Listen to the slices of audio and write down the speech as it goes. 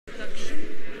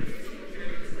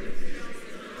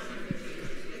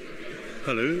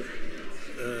Hello.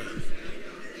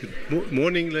 Good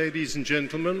morning, ladies and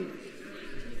gentlemen.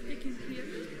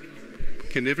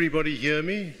 Can everybody hear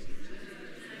me?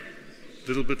 A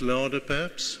little bit louder,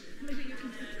 perhaps?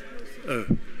 Oh.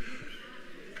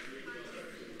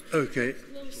 Okay.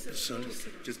 So,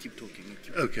 just keep talking.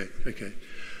 Okay.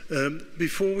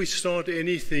 Before we start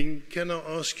anything, can I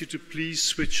ask you to please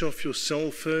switch off your cell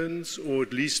phones or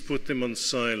at least put them on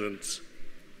silent?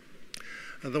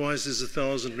 Otherwise, there's a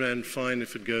R1,000 fine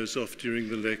if it goes off during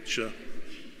the lecture.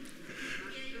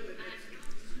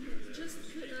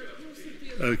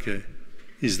 Okay.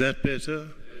 Is that better?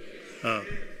 Ah,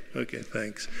 okay,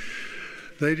 thanks.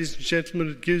 Ladies and gentlemen,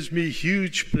 it gives me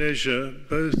huge pleasure,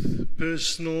 both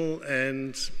personal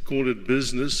and, call it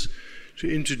business, to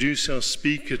introduce our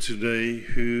speaker today,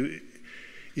 who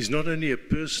is not only a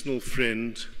personal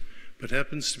friend, but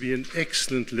happens to be an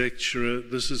excellent lecturer.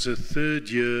 This is her third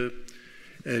year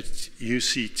at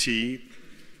UCT.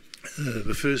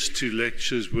 The first two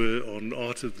lectures were on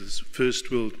art of the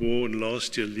First World War, and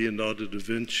last year Leonardo da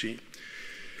Vinci.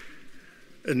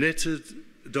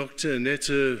 Dr.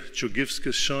 Aneta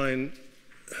Georgievska-Shine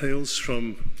hails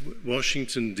from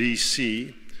Washington,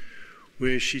 D.C.,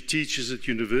 where she teaches at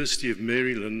University of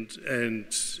Maryland and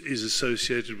is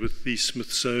associated with the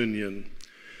Smithsonian.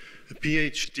 A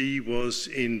PhD was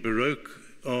in Baroque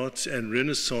art and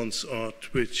Renaissance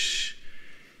art, which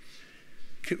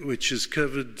is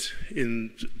covered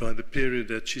by the period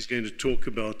that she's going to talk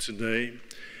about today.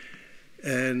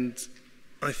 And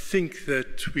I think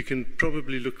that we can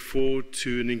probably look forward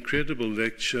to an incredible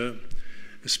lecture,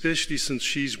 especially since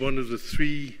she's one of the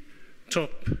 3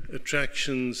 top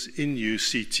attractions in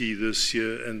UCT this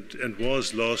year and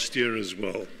was last year as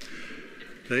well.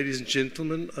 Ladies and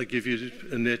gentlemen, I give you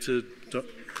Aneta.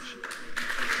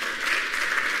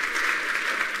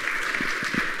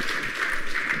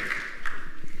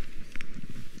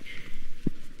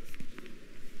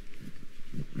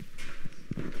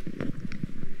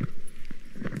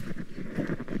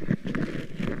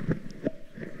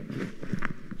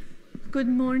 Good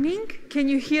morning. Can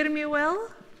you hear me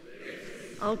well?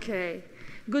 Okay.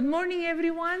 Good morning,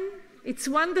 everyone. It's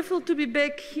wonderful to be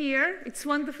back here. It's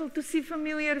wonderful to see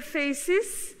familiar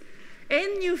faces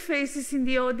and new faces in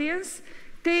the audience.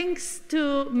 Thanks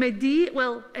to Mehdi,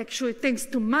 well, actually, thanks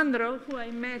to Manro, who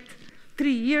I met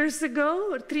 3 years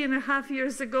ago, or 3.5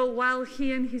 years ago, while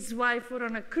he and his wife were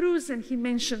on a cruise, and he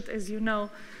mentioned, as you know,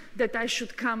 that I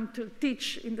should come to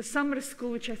teach in the summer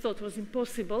school, which I thought was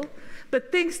impossible. But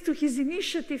thanks to his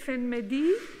initiative and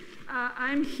Mehdi,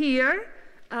 I'm here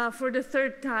for the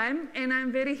 3rd time, and I'm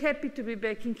very happy to be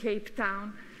back in Cape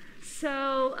Town.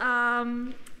 So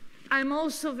I'm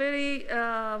also very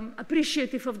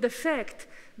appreciative of the fact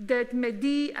that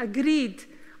Mehdi agreed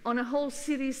on a whole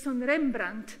series on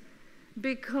Rembrandt,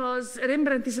 because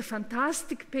Rembrandt is a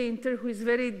fantastic painter who is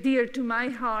very dear to my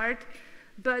heart.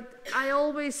 But I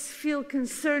always feel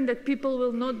concerned that people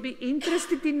will not be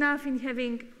interested enough in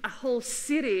having a whole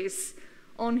series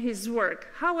on his work.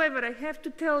 However, I have to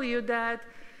tell you that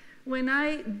when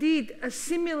I did a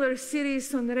similar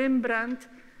series on Rembrandt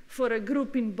for a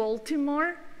group in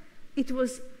Baltimore, it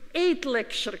was 8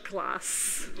 lecture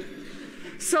class.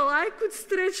 So I could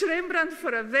stretch Rembrandt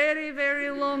for a very, very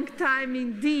long time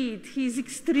indeed. He's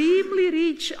extremely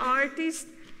rich artist,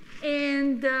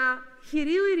 and he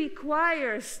really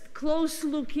requires close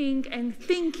looking and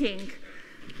thinking.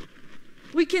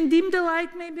 We can dim the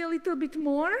light maybe a little bit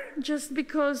more, just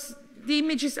because the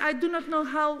images, I do not know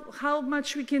how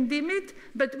much we can dim it,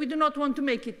 but we do not want to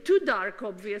make it too dark,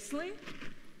 obviously.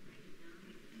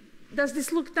 Does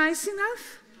this look nice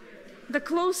enough? The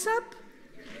close-up?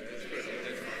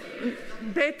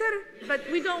 Better?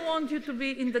 But we don't want you to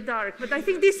be in the dark. But I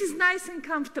think this is nice and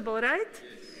comfortable, right?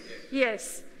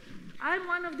 Yes. I'm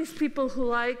one of these people who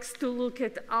likes to look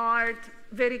at art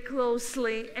very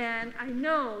closely, and I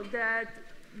know that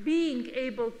being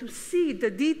able to see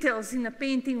the details in a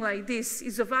painting like this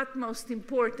is of utmost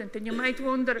importance. And you might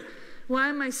wonder, why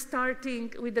am I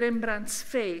starting with Rembrandt's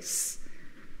face?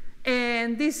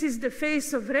 And this is the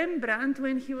face of Rembrandt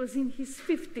when he was in his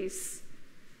 50s.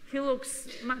 He looks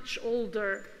much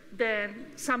older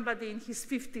than somebody in his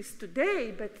 50s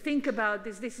today, but think about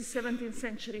this. This is 17th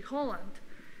century Holland.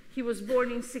 He was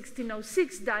born in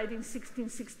 1606, died in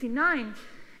 1669.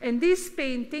 And this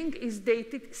painting is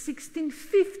dated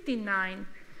 1659.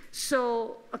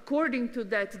 So according to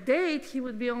that date, he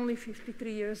would be only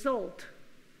 53 years old.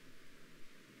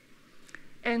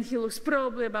 And he looks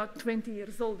probably about 20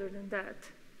 years older than that,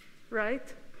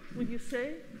 right? Would you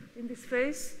say, in this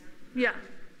face? Yeah.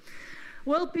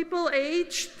 Well, people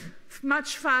aged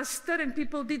much faster, and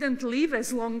people didn't live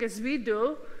as long as we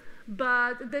do.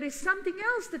 But there is something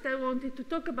else that I wanted to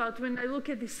talk about when I look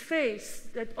at this face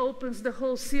that opens the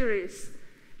whole series.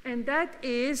 And that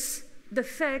is the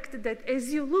fact that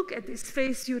as you look at this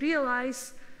face, you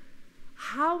realize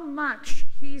how much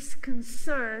he's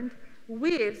concerned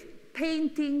with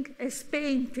painting as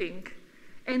painting,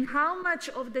 and how much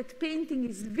of that painting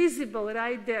is visible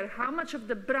right there, how much of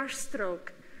the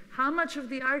brushstroke, how much of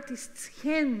the artist's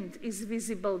hand is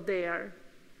visible there.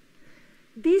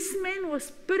 This man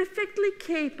was perfectly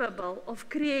capable of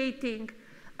creating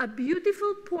a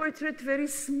beautiful portrait, very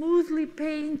smoothly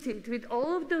painted, with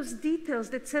all of those details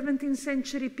that 17th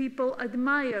century people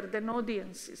admired in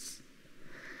audiences.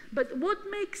 But what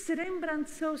makes Rembrandt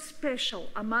so special,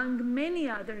 among many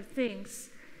other things,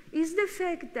 is the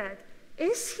fact that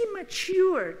as he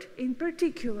matured in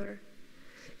particular,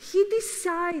 he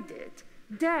decided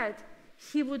that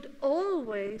he would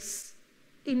always,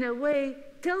 in a way,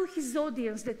 tell his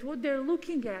audience that what they're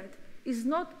looking at is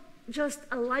not just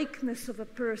a likeness of a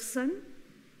person,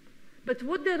 but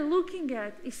what they're looking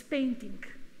at is painting.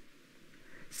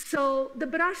 So the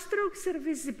brushstrokes are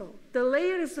visible, the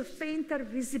layers of paint are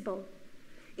visible.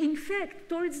 In fact,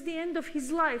 towards the end of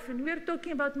his life, and we're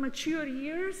talking about mature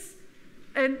years,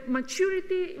 and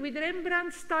maturity with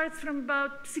Rembrandt starts from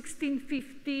about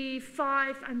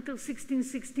 1655 until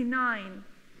 1669.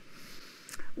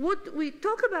 What we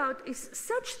talk about is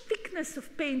such thickness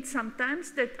of paint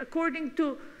sometimes that, according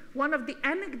to one of the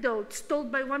anecdotes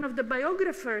told by one of the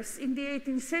biographers in the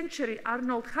 18th century,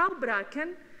 Arnold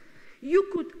Houbraken, you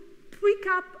could pick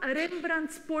up a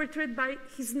Rembrandt's portrait by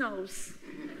his nose,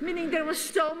 meaning there was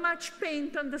so much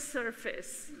paint on the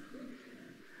surface.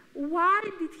 Why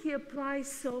did he apply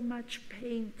so much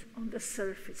paint on the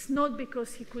surface? Not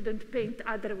because he couldn't paint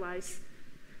otherwise.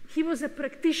 He was a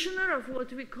practitioner of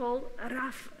what we call a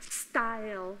rough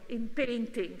style in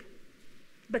painting,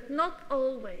 but not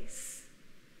always.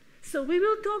 So we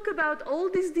will talk about all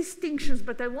these distinctions,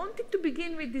 but I wanted to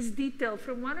begin with this detail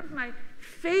from one of my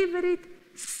favorite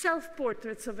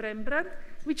self-portraits of Rembrandt,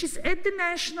 which is at the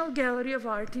National Gallery of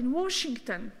Art in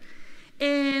Washington.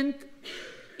 And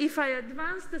if I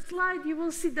advance the slide, you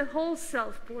will see the whole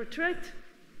self-portrait.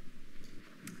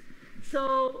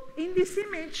 So in this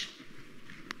image,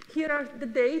 here are the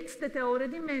dates that I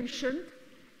already mentioned,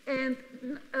 and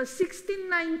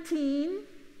 1619,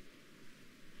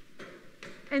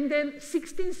 and then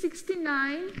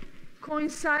 1669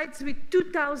 coincides with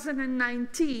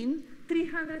 2019,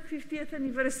 350th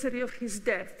anniversary of his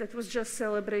death that was just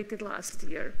celebrated last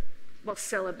year. Well,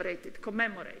 celebrated,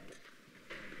 commemorated.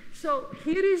 So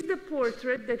here is the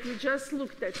portrait that we just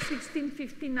looked at,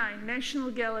 1659, National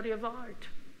Gallery of Art.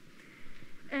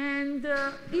 And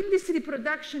in this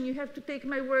reproduction, you have to take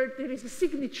my word, there is a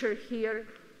signature here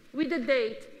with a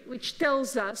date which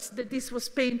tells us that this was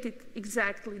painted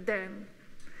exactly then.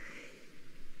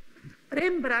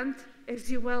 Rembrandt,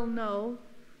 as you well know,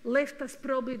 left us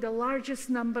probably the largest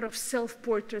number of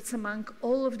self-portraits among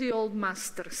all of the old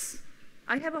masters.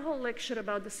 I have a whole lecture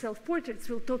about the self-portraits,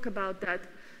 we'll talk about that,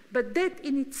 but that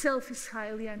in itself is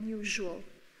highly unusual.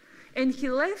 And he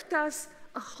left us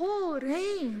a whole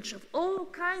range of all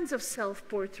kinds of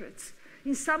self-portraits.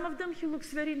 In some of them, he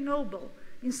looks very noble.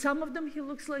 In some of them, he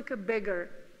looks like a beggar.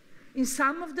 In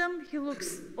some of them, he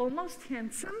looks almost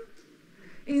handsome.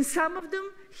 In some of them,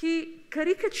 he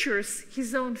caricatures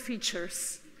his own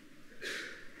features.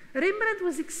 Rembrandt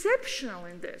was exceptional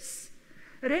in this.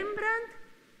 Rembrandt,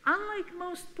 unlike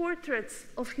most portraits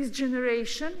of his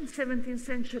generation in 17th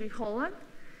century Holland,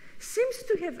 seems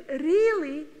to have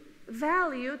really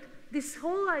valued this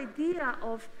whole idea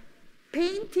of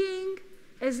painting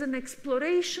as an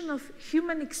exploration of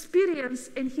human experience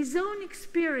and his own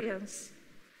experience.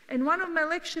 And one of my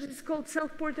lectures is called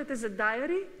Self-Portrait as a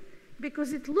Diary,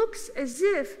 because it looks as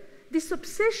if this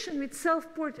obsession with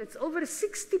self-portraits, over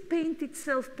 60 painted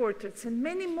self-portraits and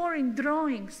many more in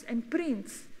drawings and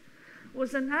prints,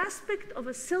 was an aspect of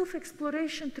a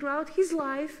self-exploration throughout his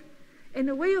life and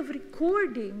a way of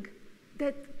recording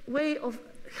that way of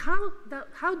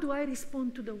how do I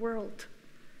respond to the world?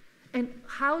 And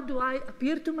how do I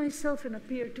appear to myself and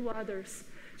appear to others?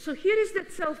 So here is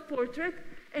that self-portrait,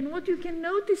 and what you can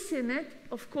notice in it,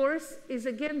 of course, is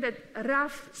again that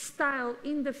rough style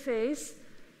in the face,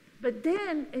 but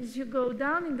then as you go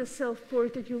down in the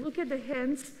self-portrait, you look at the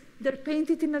hands, they're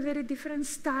painted in a very different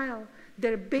style.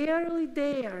 They're barely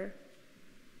there,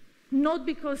 not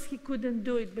because he couldn't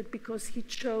do it, but because he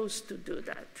chose to do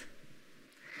that.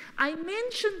 I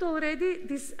mentioned already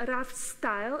this rough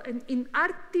style, and in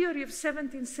art theory of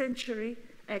 17th century,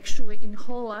 actually in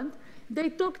Holland, they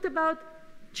talked about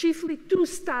chiefly two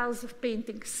styles of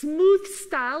painting. Smooth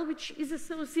style, which is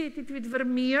associated with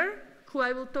Vermeer, who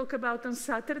I will talk about on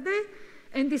Saturday,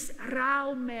 and this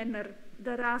raw manner,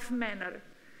 the rough manner.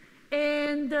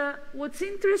 And what's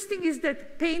interesting is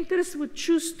that painters would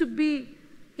choose to be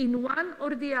in one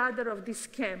or the other of these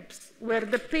camps, where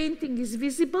the painting is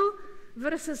visible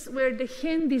versus where the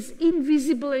hand is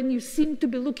invisible and you seem to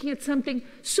be looking at something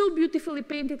so beautifully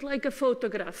painted like a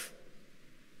photograph.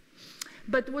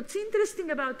 But what's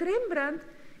interesting about Rembrandt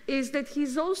is that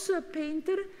he's also a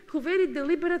painter who very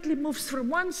deliberately moves from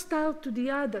one style to the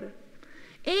other.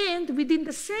 And within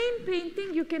the same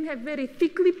painting, you can have very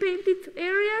thickly painted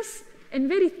areas and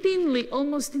very thinly,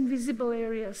 almost invisible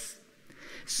areas.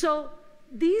 So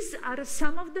these are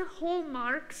some of the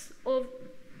hallmarks of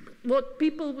what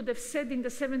people would have said in the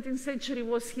 17th century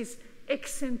was his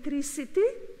eccentricity.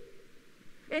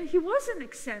 And he was an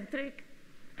eccentric.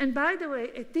 And by the way,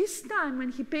 at this time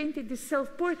when he painted this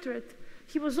self-portrait,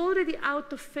 he was already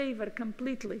out of favor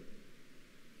completely.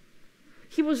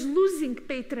 He was losing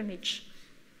patronage.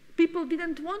 People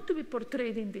didn't want to be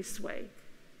portrayed in this way.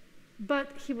 But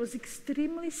he was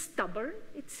extremely stubborn,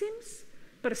 it seems,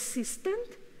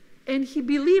 persistent, and he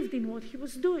believed in what he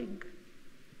was doing.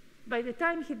 By the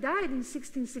time he died in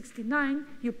 1669,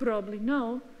 you probably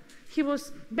know, he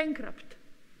was bankrupt.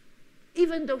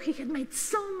 Even though he had made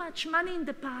so much money in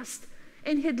the past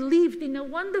and had lived in a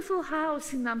wonderful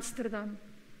house in Amsterdam.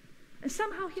 And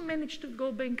somehow he managed to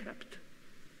go bankrupt.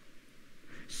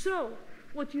 So,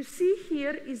 what you see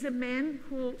here is a man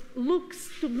who looks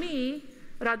to me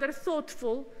rather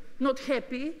thoughtful, not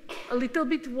happy, a little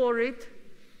bit worried,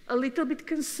 a little bit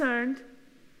concerned,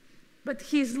 but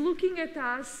he's looking at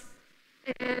us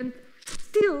and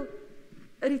still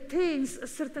retains a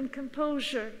certain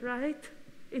composure, right,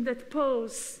 in that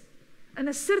pose, and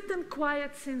a certain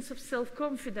quiet sense of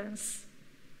self-confidence.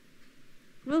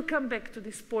 We'll come back to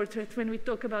this portrait when we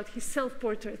talk about his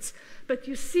self-portraits. But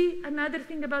you see another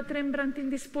thing about Rembrandt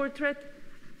in this portrait?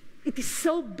 It is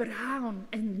so brown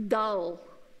and dull.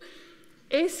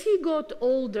 As he got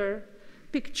older,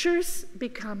 pictures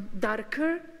become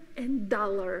darker and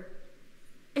duller.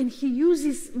 And he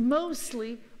uses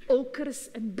mostly ochres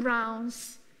and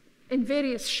browns and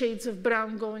various shades of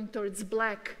brown going towards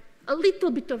black, a little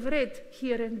bit of red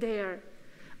here and there.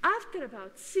 After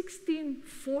about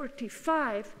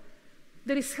 1645,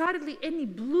 there is hardly any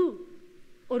blue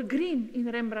or green in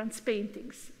Rembrandt's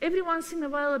paintings. Every once in a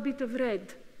while, a bit of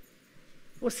red.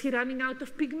 Was he running out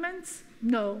of pigments?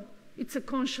 No, it's a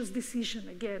conscious decision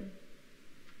again.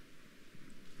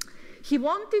 He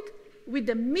wanted, with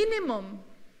the minimum,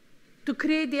 to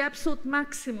create the absolute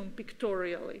maximum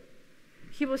pictorially.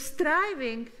 He was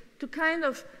striving to kind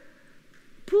of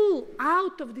pull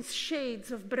out of these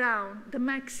shades of brown the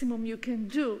maximum you can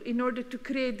do in order to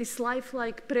create this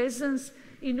lifelike presence,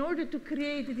 in order to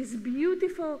create this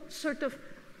beautiful sort of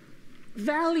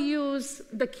values,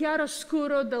 the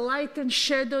chiaroscuro, the light and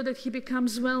shadow that he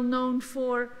becomes well known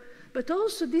for, but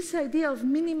also this idea of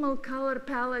minimal color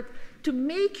palette to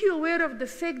make you aware of the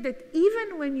fact that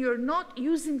even when you're not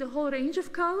using the whole range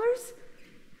of colors,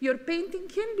 your painting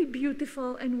can be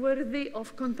beautiful and worthy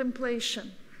of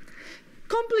contemplation.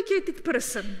 Complicated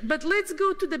person, but let's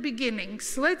go to the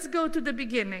beginnings. Let's go to the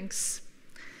beginnings.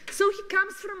 So he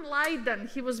comes from Leiden.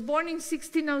 He was born in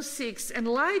 1606, and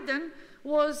Leiden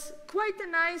was quite a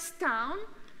nice town.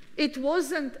 It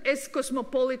wasn't as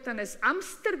cosmopolitan as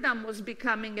Amsterdam was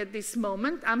becoming at this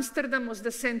moment. Amsterdam was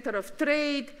the center of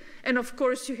trade, and of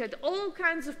course you had all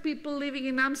kinds of people living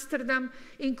in Amsterdam,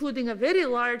 including a very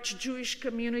large Jewish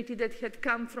community that had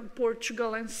come from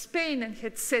Portugal and Spain and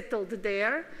had settled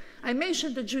there. I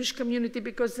mentioned the Jewish community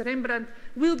because Rembrandt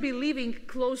will be living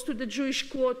close to the Jewish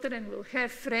quarter and will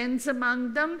have friends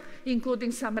among them,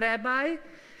 including some rabbi.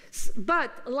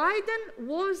 But Leiden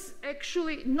was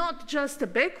actually not just a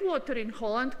backwater in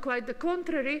Holland, quite the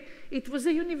contrary. It was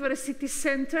a university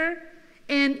center.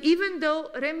 And even though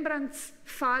Rembrandt's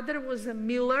father was a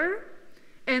miller,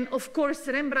 and of course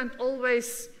Rembrandt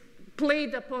always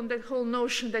played upon that whole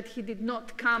notion that he did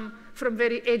not come from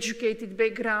very educated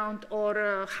background or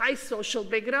a high social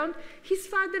background, his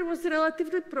father was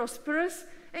relatively prosperous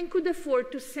and could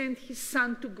afford to send his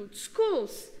son to good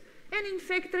schools. And in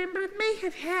fact, Rembrandt may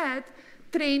have had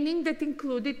training that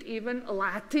included even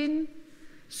Latin.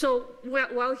 So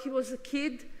while he was a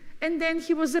kid, and then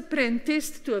he was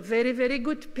apprenticed to a very, very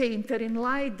good painter in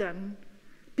Leiden,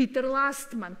 Peter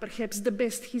Lastman, perhaps the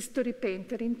best history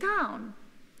painter in town.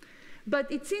 But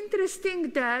it's interesting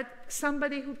that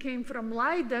somebody who came from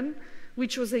Leiden,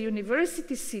 which was a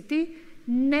university city,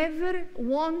 never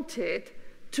wanted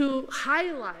to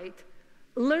highlight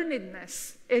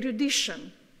learnedness,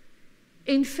 erudition.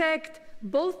 In fact,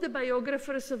 both the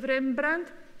biographers of Rembrandt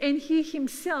and he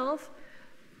himself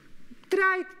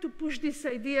tried to push this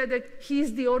idea that he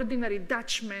is the ordinary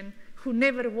Dutchman who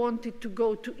never wanted to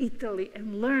go to Italy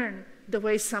and learn the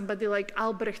way somebody like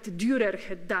Albrecht Dürer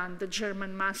had done, the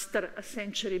German master a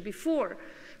century before,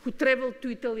 who traveled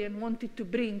to Italy and wanted to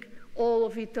bring all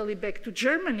of Italy back to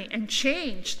Germany and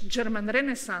changed German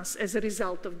Renaissance as a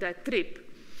result of that trip.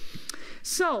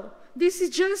 So this is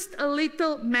just a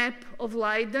little map of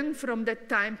Leiden from that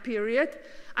time period.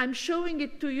 I'm showing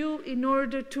it to you in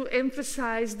order to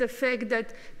emphasize the fact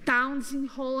that towns in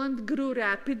Holland grew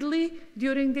rapidly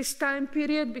during this time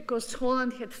period because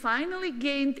Holland had finally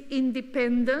gained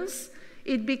independence.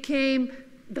 It became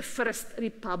the first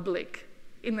republic,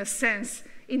 in a sense,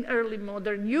 in early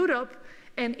modern Europe,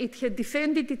 and it had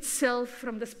defended itself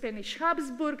from the Spanish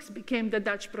Habsburgs, became the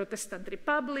Dutch Protestant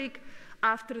Republic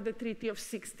after the Treaty of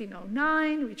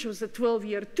 1609, which was a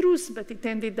 12-year truce, but it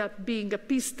ended up being a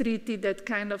peace treaty that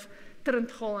kind of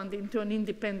turned Holland into an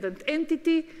independent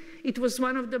entity. It was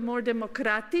one of the more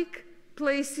democratic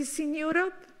places in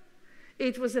Europe.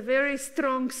 It was a very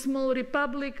strong, small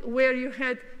republic where you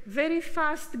had very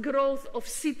fast growth of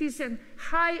cities and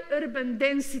high urban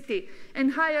density.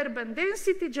 And high urban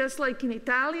density, just like in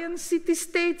Italian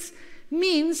city-states,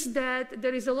 means that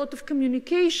there is a lot of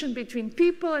communication between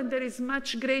people and there is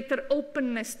much greater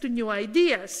openness to new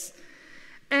ideas.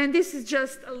 And this is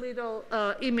just a little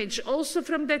image also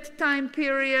from that time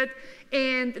period.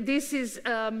 And this is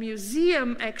a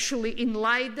museum actually in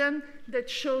Leiden that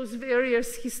shows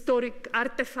various historic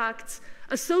artifacts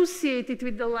associated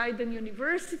with the Leiden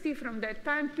University from that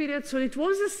time period. So it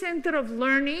was a center of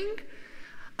learning,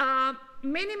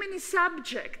 many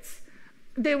subjects.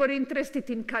 They were interested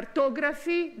in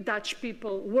cartography. Dutch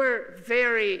people were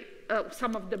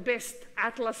some of the best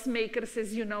atlas makers,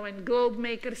 as you know, and globe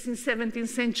makers in 17th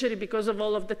century because of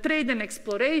all of the trade and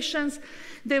explorations.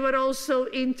 They were also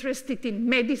interested in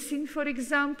medicine, for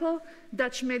example.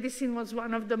 Dutch medicine was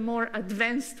one of the more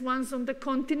advanced ones on the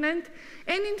continent.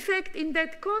 And in fact, in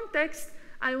that context,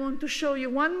 I want to show you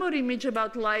one more image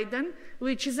about Leiden,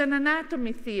 which is an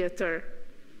anatomy theater.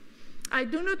 I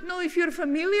do not know if you're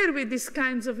familiar with these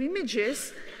kinds of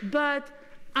images, but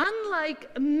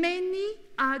unlike many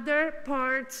other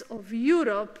parts of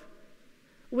Europe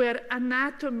where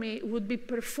anatomy would be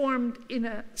performed in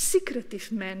a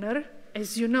secretive manner,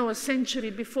 as you know, a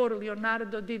century before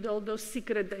Leonardo did all those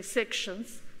secret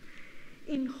dissections,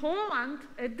 in Holland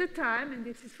at the time, and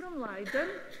this is from Leiden,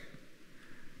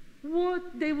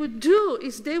 what they would do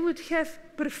is they would have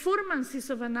performances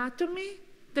of anatomy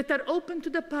that are open to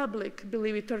the public,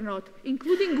 believe it or not,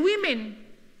 including women.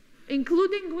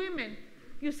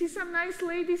 You see some nice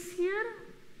ladies here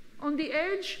on the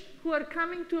edge who are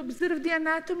coming to observe the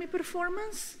anatomy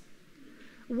performance.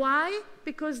 Why?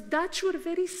 Because Dutch were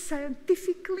very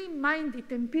scientifically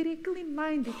minded, empirically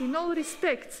minded in all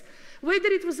respects. Whether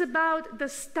it was about the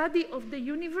study of the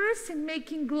universe and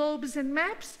making globes and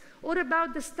maps, or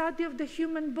about the study of the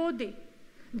human body,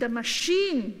 the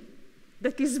machine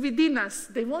that is within us.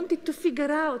 They wanted to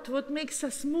figure out what makes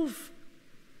us move.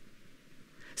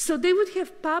 So they would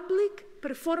have public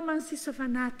performances of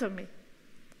anatomy,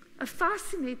 a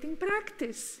fascinating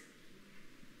practice,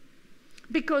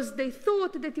 because they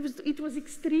thought that it was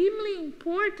extremely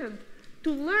important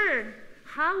to learn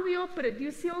how we operate. Do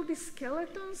you see all these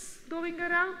skeletons going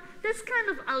around? That's kind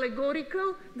of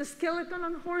allegorical, the skeleton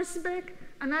on horseback,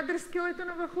 another skeleton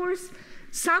of a horse.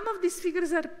 Some of these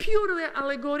figures are purely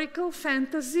allegorical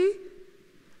fantasy,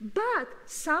 but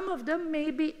some of them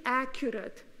may be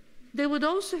accurate. They would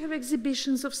also have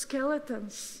exhibitions of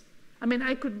skeletons. I mean,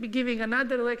 I could be giving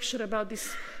another lecture about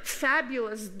this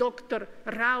fabulous Dr.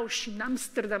 Rausch in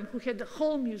Amsterdam, who had a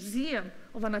whole museum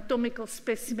of anatomical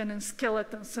specimens and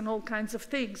skeletons and all kinds of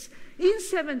things in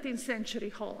 17th century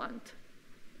Holland,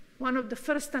 one of the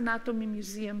first anatomy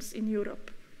museums in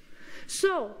Europe.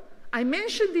 So I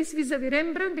mentioned this vis-a-vis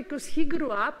Rembrandt because he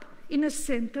grew up in a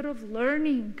center of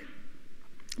learning.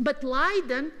 But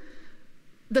Leiden,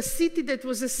 the city that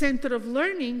was a center of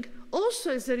learning,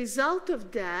 also as a result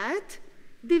of that,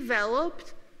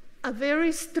 developed a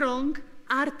very strong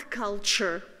art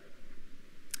culture.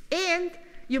 And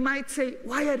you might say,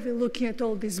 why are we looking at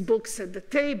all these books at the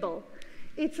table?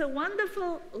 It's a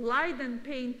wonderful Leiden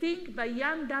painting by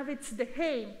Jan Davids de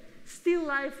Heem, Still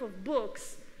Life of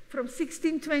Books, from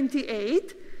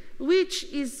 1628, which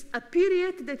is a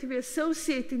period that we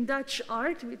associate in Dutch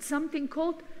art with something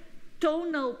called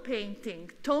tonal painting.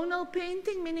 Tonal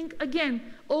painting meaning, again,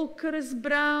 ochres,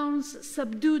 browns,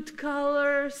 subdued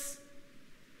colors.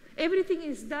 Everything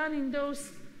is done in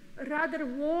those rather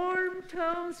warm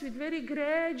tones with very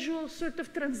gradual sort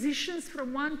of transitions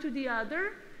from one to the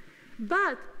other.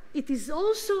 But it is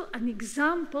also an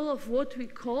example of what we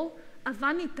call a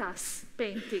vanitas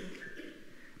painting.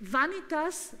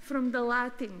 Vanitas from the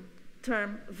Latin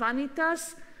term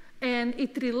vanitas, and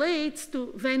it relates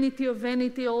to vanity of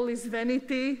vanity, all is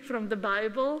vanity from the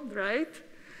Bible, right?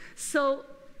 So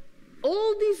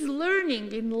all this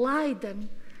learning in Leiden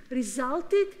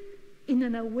resulted in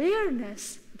an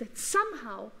awareness that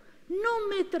somehow, no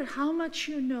matter how much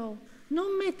you know,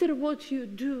 no matter what you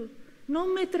do, no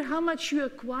matter how much you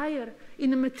acquire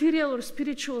in a material or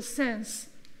spiritual sense,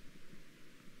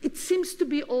 it seems to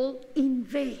be all in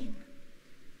vain.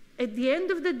 At the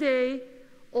end of the day,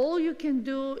 all you can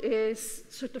do is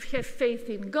sort of have faith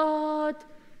in God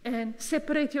and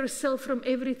separate yourself from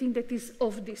everything that is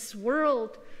of this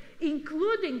world,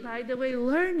 including, by the way,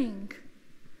 learning.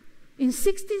 In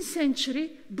 16th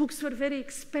century, books were very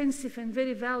expensive and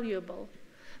very valuable.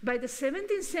 By the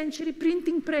 17th century,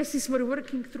 printing presses were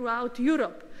working throughout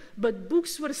Europe, but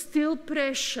books were still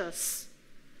precious.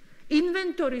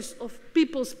 Inventories of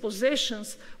people's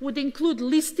possessions would include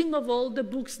listing of all the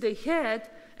books they had,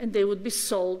 and they would be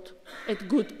sold at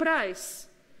good price.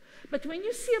 But when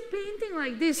you see a painting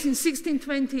like this in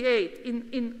 1628,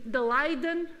 in the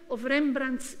Leiden of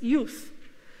Rembrandt's youth,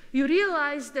 you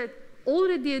realize that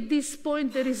already at this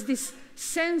point there is this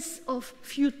sense of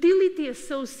futility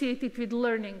associated with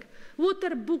learning. What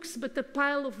are books but a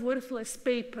pile of worthless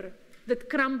paper that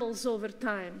crumbles over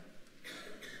time?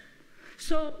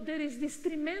 So there is this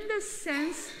tremendous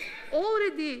sense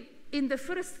already in the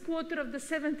first quarter of the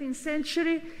 17th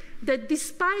century that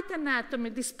despite anatomy,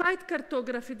 despite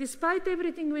cartography, despite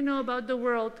everything we know about the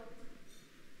world,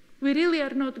 we really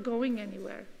are not going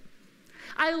anywhere.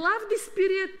 I love this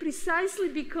period precisely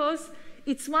because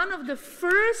it's one of the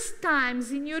first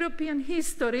times in European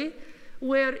history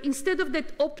where instead of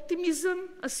that optimism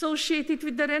associated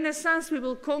with the Renaissance, we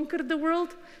will conquer the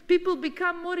world, people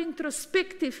become more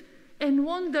introspective and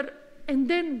wonder, and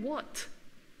then what?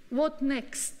 What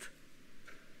next?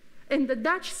 And the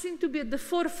Dutch seem to be at the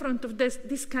forefront of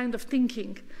this kind of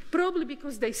thinking, probably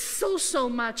because they saw so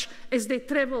much as they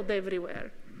traveled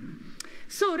everywhere.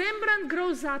 So Rembrandt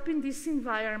grows up in this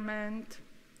environment.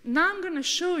 Now I'm going to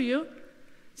show you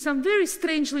some very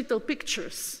strange little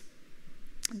pictures.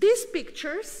 These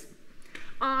pictures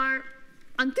are,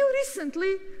 until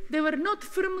recently, they were not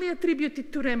firmly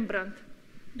attributed to Rembrandt.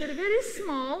 They're very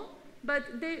small,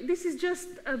 but this is just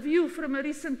a view from a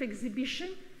recent exhibition.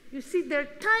 You see, they're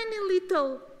tiny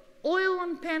little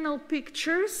oil-on-panel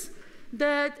pictures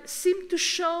that seem to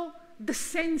show the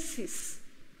senses,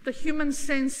 the human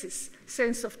senses,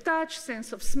 sense of touch,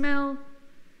 sense of smell,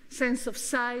 sense of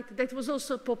sight. That was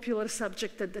also a popular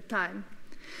subject at the time.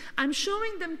 I'm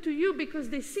showing them to you because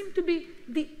they seem to be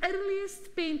the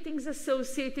earliest paintings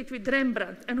associated with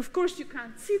Rembrandt. And of course, you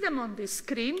can't see them on this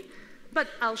screen, but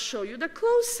I'll show you the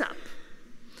close-up.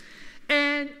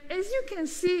 And as you can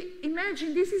see,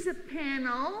 imagine this is a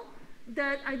panel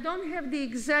that I don't have the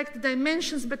exact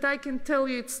dimensions, but I can tell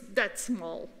you it's that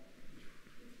small.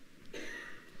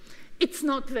 It's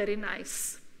not very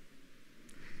nice.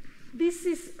 This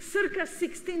is circa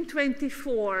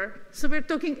 1624, so we're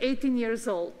talking 18 years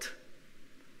old.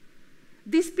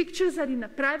 These pictures are in a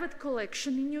private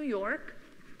collection in New York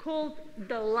called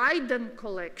the Leiden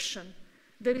Collection.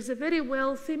 There is a very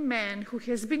wealthy man who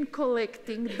has been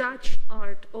collecting Dutch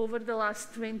art over the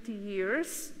last 20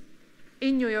 years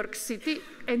in New York City,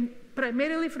 and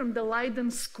primarily from the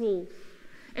Leiden School.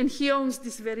 And he owns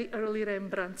these very early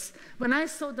Rembrandts. When I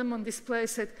saw them on display, I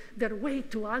said, they're way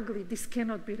too ugly. This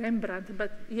cannot be Rembrandt.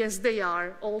 But yes, they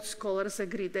are. All scholars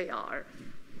agree they are.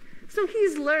 So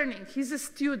he's learning. He's a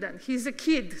student. He's a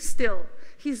kid still.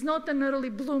 He's not an early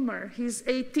bloomer. He's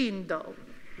 18, though.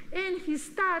 And he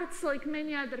starts, like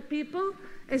many other people,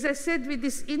 as I said, with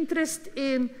this interest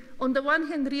in, on the one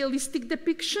hand, realistic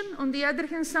depiction, on the other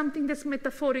hand, something that's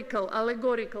metaphorical,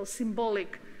 allegorical,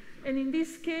 symbolic. And in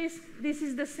this case, this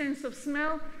is the sense of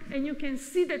smell, and you can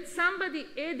see that somebody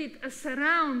added a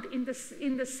surround in the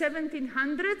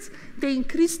 1700s. They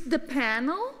increased the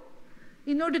panel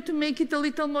in order to make it a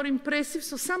little more impressive,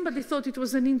 so somebody thought it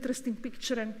was an interesting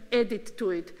picture and added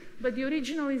to it. But the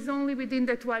original is only within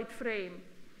that white frame.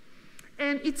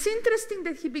 And it's interesting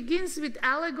that he begins with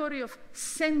allegory of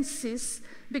senses,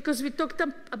 because we talked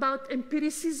about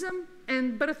empiricism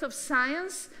and birth of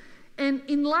science. And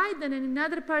in Leiden and in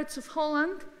other parts of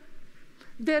Holland,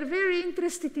 they're very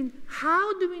interested in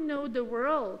how do we know the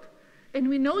world? And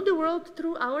we know the world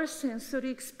through our sensory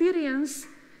experience.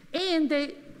 And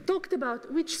they talked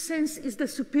about which sense is the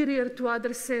superior to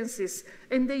other senses.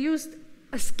 And they used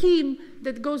a scheme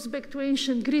that goes back to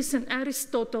ancient Greece and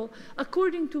Aristotle,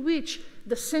 according to which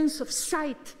the sense of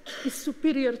sight is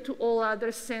superior to all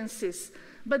other senses.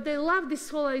 But they love this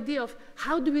whole idea of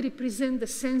how do we represent the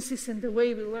senses and the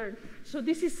way we learn. So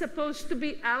this is supposed to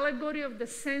be allegory of the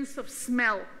sense of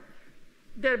smell.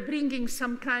 They're bringing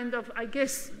some kind of, I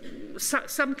guess,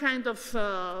 some kind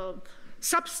of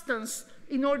substance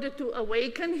in order to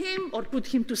awaken him or put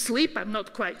him to sleep. I'm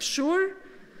not quite sure.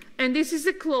 And this is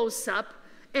a close-up.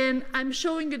 And I'm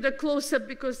showing you the close-up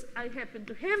because I happen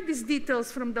to have these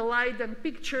details from the Leiden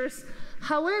pictures.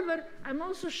 However, I'm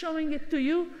also showing it to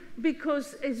you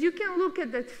because as you can look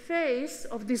at that face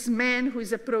of this man who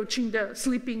is approaching the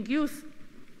sleeping youth,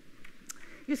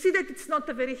 you see that it's not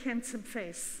a very handsome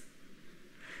face.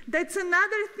 That's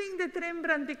another thing that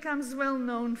Rembrandt becomes well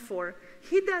known for.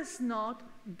 He does not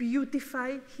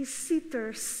beautify his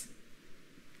sitters.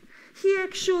 He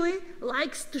actually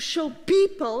likes to show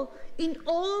people in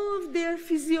all of their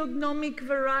physiognomic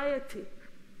variety.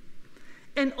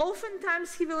 And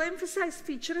oftentimes he will emphasize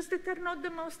features that are not the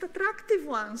most attractive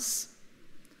ones.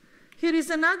 Here is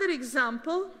another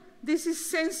example. This is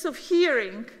sense of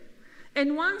hearing.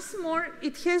 And once more,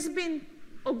 it has been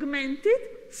augmented.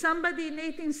 Somebody in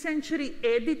 18th century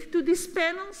added to this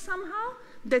panel somehow.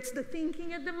 That's the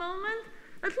thinking at the moment.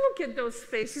 But look at those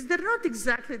faces. They're not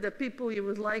exactly the people you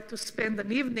would like to spend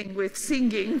an evening with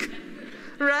singing,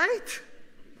 right?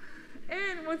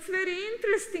 And what's very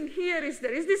interesting here is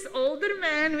there is this older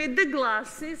man with the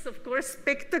glasses. Of course,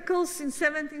 spectacles in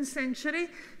 17th century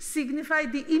signify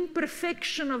the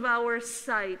imperfection of our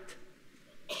sight.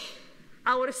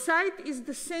 Our sight is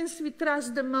the sense we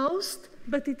trust the most,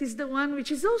 but it is the one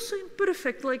which is also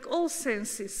imperfect, like all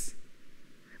senses.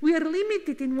 We are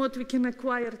limited in what we can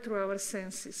acquire through our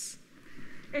senses.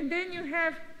 And then you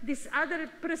have this other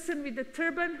person with a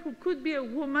turban who could be a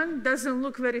woman, doesn't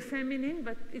look very feminine,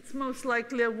 but it's most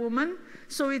likely a woman.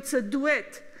 So it's a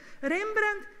duet.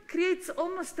 Rembrandt creates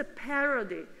almost a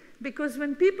parody, because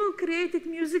when people created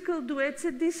musical duets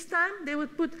at this time, they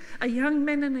would put a young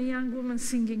man and a young woman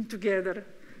singing together.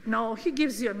 No, he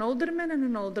gives you an older man and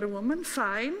an older woman,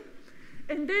 fine.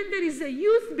 And then there is a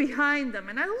youth behind them.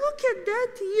 And I look at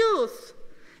that youth,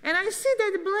 and I see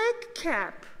that black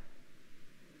cap.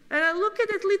 And I look at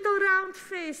that little round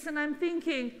face, and I'm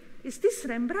thinking, is this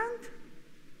Rembrandt?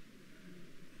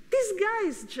 This guy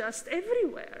is just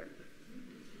everywhere.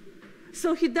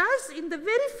 So he does, in the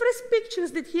very first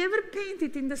pictures that he ever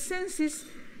painted in the senses,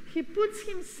 he puts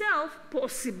himself,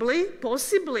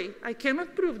 possibly, I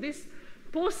cannot prove this,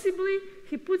 possibly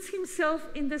he puts himself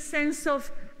in the sense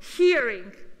of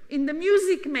hearing, in the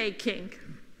music making.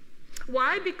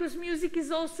 Why? Because music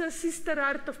is also a sister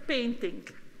art of painting.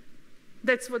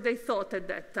 That's what they thought at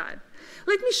that time.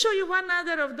 Let me show you one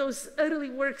other of those early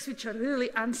works which are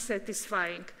really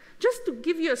unsatisfying, just to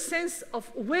give you a sense of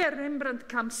where Rembrandt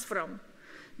comes from.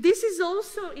 This is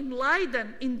also in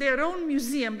Leiden, in their own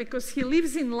museum, because he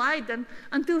lives in Leiden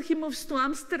until he moves to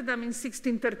Amsterdam in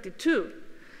 1632.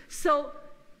 So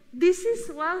this is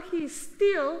while he is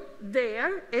still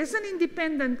there as an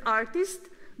independent artist,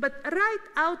 but right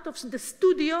out of the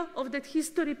studio of that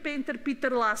history painter Peter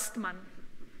Lastman.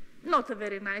 Not a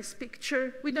very nice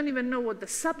picture. We don't even know what the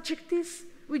subject is.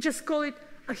 We just call it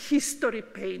a history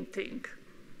painting.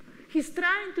 He's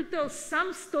trying to tell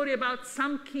some story about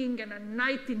some king and a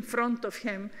knight in front of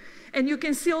him. And you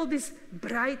can see all these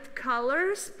bright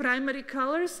colors, primary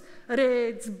colors,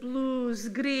 reds, blues,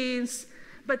 greens.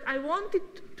 But I wanted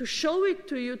to show it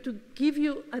to you to give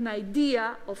you an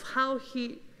idea of how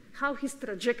his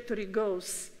trajectory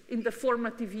goes in the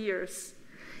formative years.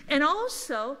 And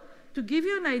also, to give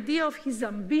you an idea of his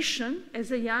ambition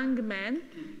as a young man,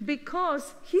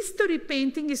 because history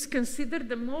painting is considered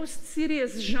the most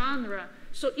serious genre.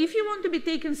 So if you want to be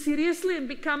taken seriously and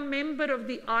become member of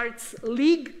the arts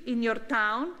league in your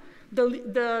town,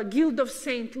 the Guild of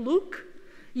St. Luke,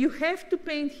 you have to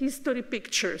paint history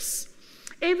pictures.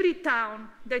 Every town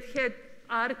that had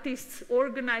artists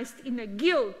organized in a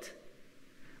guild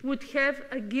would have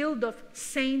a guild of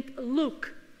St.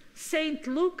 Luke. St.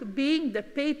 Luke being the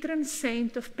patron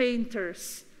saint of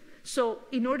painters. So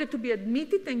in order to be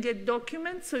admitted and get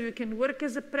documents so you can work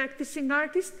as a practicing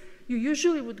artist, you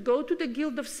usually would go to the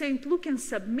Guild of St. Luke and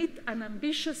submit an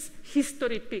ambitious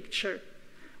history picture.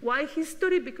 Why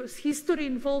history? Because history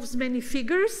involves many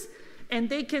figures, and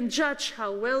they can judge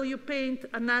how well you paint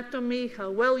anatomy,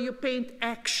 how well you paint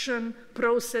action,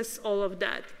 process, all of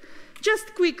that.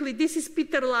 Just quickly, this is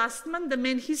Peter Lastman, the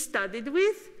man he studied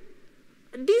with.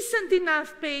 Decent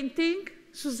enough painting,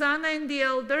 Susanna and the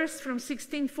Elders from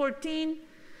 1614,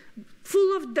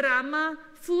 full of drama,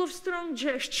 full of strong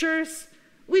gestures,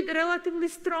 with relatively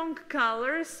strong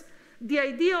colors. The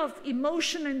idea of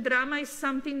emotion and drama is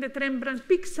something that Rembrandt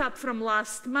picks up from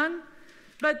Lastman,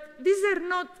 but these are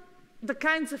not the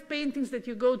kinds of paintings that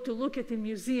you go to look at in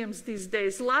museums these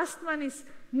days. Lastman is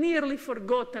nearly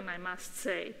forgotten, I must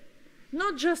say.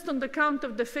 Not just on the count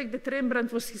of the fact that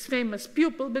Rembrandt was his famous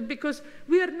pupil, but because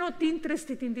we are not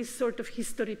interested in this sort of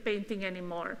history painting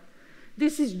anymore.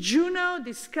 This is Juno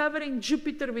discovering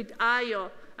Jupiter with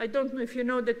Io. I don't know if you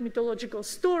know that mythological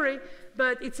story,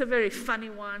 but it's a very funny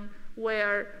one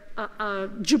where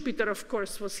Jupiter, of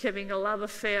course, was having a love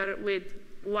affair with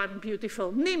one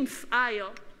beautiful nymph,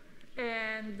 Io.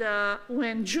 And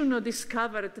when Juno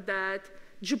discovered that,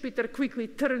 Jupiter quickly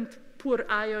turned poor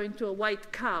Io into a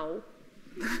white cow.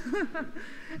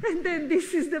 And then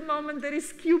this is the moment there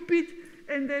is Cupid,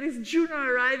 and there is Juno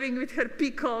arriving with her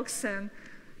peacocks, and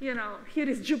you know, here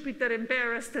is Jupiter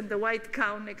embarrassed, and the white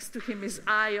cow next to him is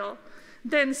Io.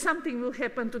 Then something will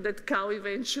happen to that cow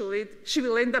eventually. She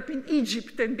will end up in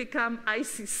Egypt and become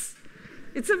Isis.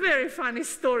 It's a very funny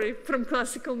story from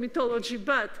classical mythology,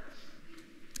 but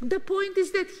the point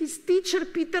is that his teacher,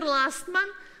 Peter Lastman,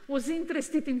 was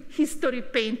interested in history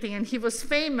painting, and he was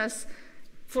famous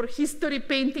for history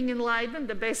painting in Leiden,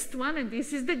 the best one, and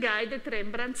this is the guy that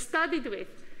Rembrandt studied with.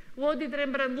 What did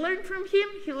Rembrandt learn from him?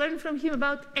 He learned from him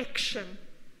about action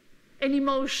and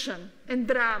emotion and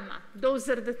drama. Those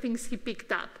are the things he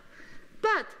picked up.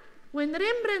 But when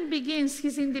Rembrandt begins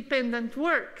his independent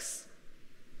works,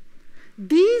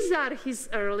 these are his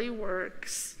early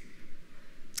works.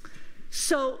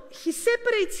 So he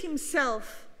separates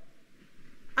himself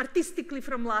artistically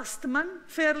from Lastman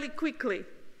fairly quickly.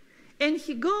 And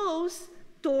he goes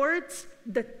towards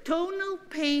the tonal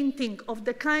painting of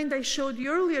the kind I showed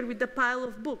you earlier with the pile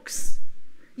of books.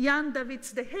 Jan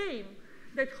Davids de Heem,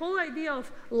 that whole idea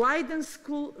of Leiden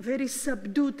school, very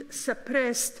subdued,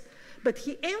 suppressed, but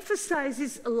he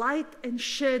emphasizes light and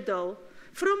shadow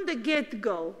from the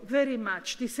get-go very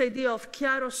much, this idea of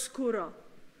chiaroscuro.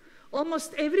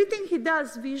 Almost everything he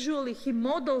does visually, he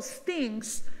models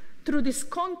things through this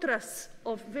contrast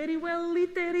of very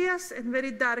well-lit areas and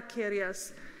very dark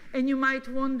areas. And you might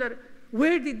wonder,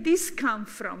 where did this come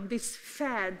from, this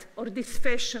fad or this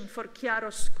fashion for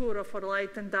chiaroscuro, for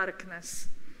light and darkness?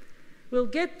 We'll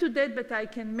get to that, but I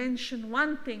can mention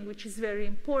one thing which is very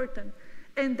important,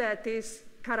 and that is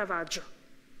Caravaggio.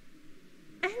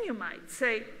 And you might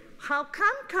say, how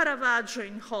come Caravaggio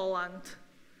in Holland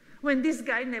when this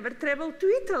guy never traveled to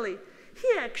Italy?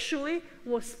 He actually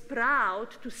was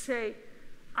proud to say,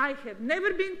 I have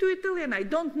never been to Italy and I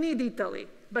don't need Italy.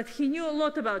 But he knew a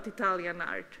lot about Italian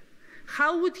art.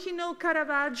 How would he know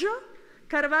Caravaggio?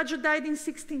 Caravaggio died in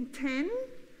 1610,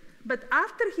 but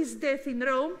after his death in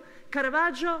Rome,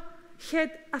 Caravaggio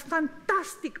had a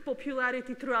fantastic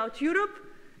popularity throughout Europe,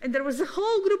 and there was a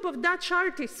whole group of Dutch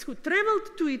artists who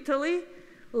traveled to Italy,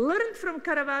 learned from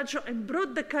Caravaggio, and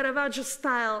brought the Caravaggio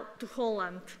style to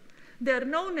Holland. They are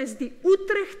known as the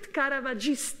Utrecht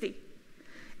Caravaggisti.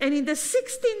 And in the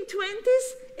 1620s,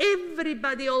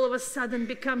 everybody all of a sudden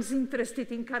becomes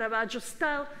interested in Caravaggio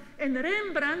style. And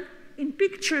Rembrandt, in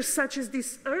pictures such as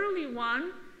this early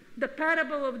one, The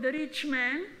Parable of the Rich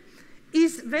Man,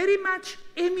 is very much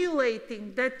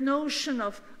emulating that notion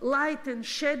of light and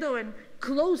shadow and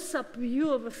close-up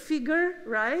view of a figure,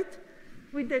 right?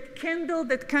 With that candle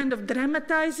that kind of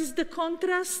dramatizes the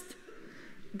contrast.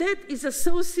 That is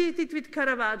associated with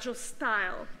Caravaggio's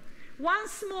style.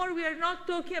 Once more, we are not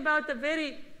talking about a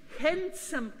very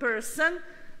handsome person,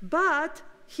 but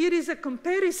here is a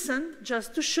comparison,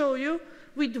 just to show you,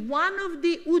 with one of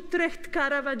the Utrecht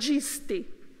Caravaggisti.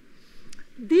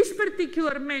 This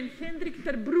particular man, Hendrik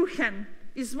ter Bruchen,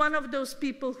 is one of those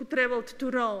people who traveled to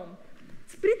Rome.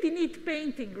 It's pretty neat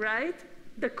painting, right?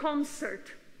 The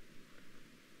concert.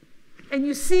 And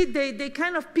you see, they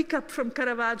kind of pick up from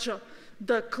Caravaggio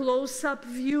the close-up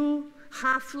view,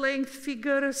 half-length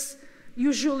figures,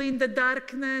 usually in the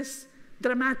darkness,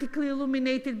 dramatically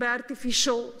illuminated by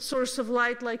artificial source of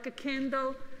light like a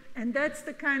candle. And that's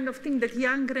the kind of thing that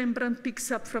young Rembrandt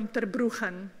picks up from ter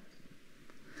Bruchen.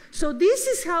 So this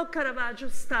is how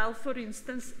Caravaggio's style, for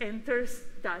instance, enters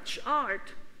Dutch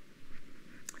art.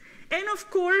 And of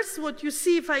course, what you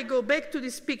see, if I go back to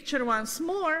this picture once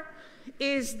more,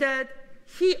 is that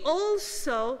he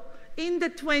also, in the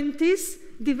 20s,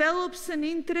 develops an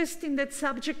interest in that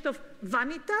subject of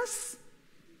vanitas,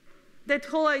 that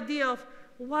whole idea of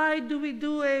why do we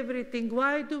do everything?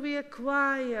 Why do we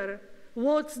acquire?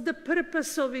 What's the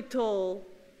purpose of it all?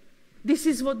 This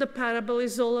is what the parable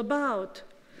is all about.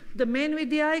 The man with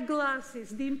the eyeglasses,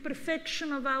 the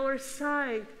imperfection of our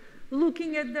sight,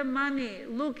 looking at the money,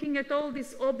 looking at all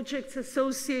these objects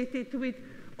associated with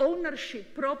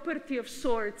ownership, property of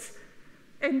sorts.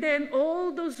 And then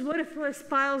all those worthless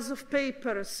piles of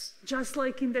papers, just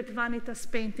like in that Vanitas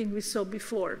painting we saw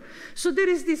before. So there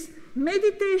is this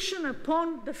meditation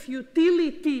upon the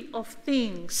futility of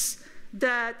things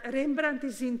that Rembrandt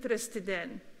is interested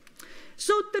in.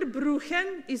 So Ter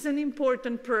Bruegen is an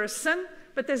important person,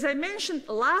 but as I mentioned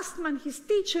last month, his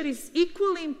teacher is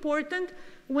equally important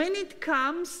when it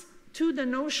comes to the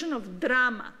notion of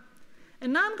drama.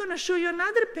 And now I'm going to show you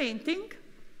another painting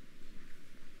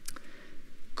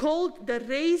called The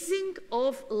Raising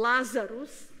of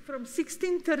Lazarus from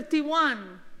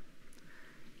 1631.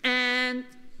 And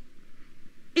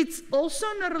it's also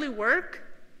an early work,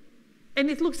 and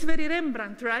it looks very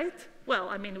Rembrandt, right? Well,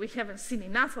 I mean, we haven't seen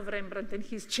enough of Rembrandt, and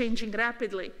he's changing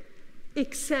rapidly.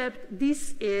 Except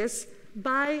this is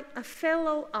by a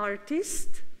fellow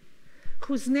artist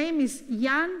whose name is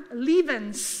Jan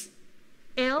Lievens,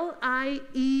 L-I-E-V-E-N-S.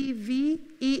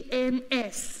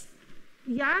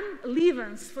 Jan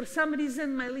Lievens. For some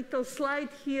reason, my little slide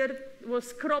here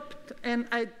was cropped, and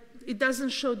it doesn't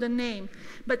show the name.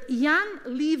 But Jan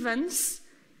Lievens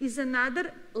is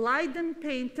another Leiden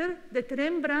painter that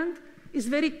Rembrandt is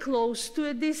very close to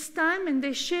at this time, and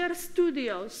they share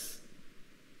studios.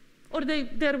 Or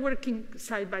they're working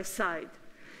side by side.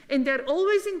 And they're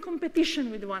always in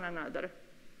competition with one another.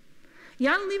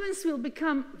 Jan Lievens will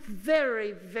become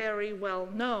very, very well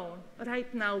known.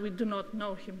 Right now, we do not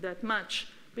know him that much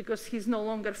because he's no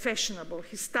longer fashionable,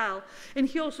 his style. And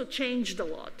he also changed a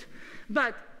lot.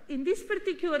 But in this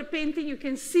particular painting, you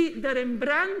can see the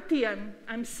Rembrandtian,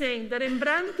 I'm saying, the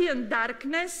Rembrandtian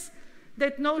darkness,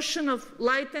 that notion of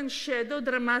light and shadow,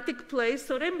 dramatic play.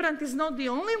 So Rembrandt is not the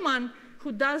only one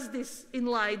who does this in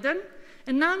Leiden.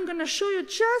 And now I'm going to show you,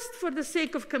 just for the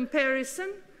sake of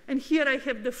comparison, and here I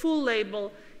have the full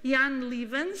label, Jan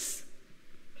Lievens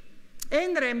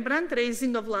and Rembrandt,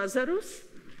 Raising of Lazarus.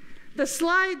 The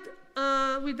slide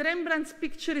with Rembrandt's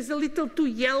picture is a little too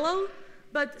yellow,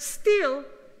 but still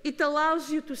it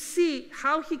allows you to see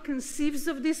how he conceives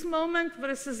of this moment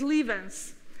versus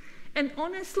Lievens. And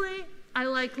honestly, I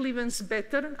like Lievens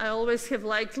better. I always have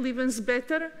liked Lievens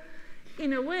better.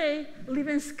 In a way,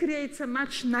 Lievens creates a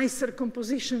much nicer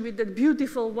composition with that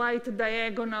beautiful white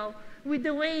diagonal, with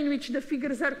the way in which the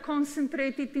figures are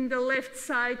concentrated in the left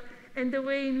side, and the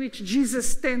way in which Jesus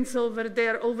stands over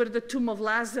there, over the tomb of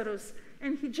Lazarus.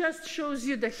 And he just shows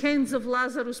you the hands of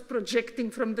Lazarus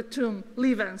projecting from the tomb,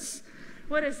 Lievens.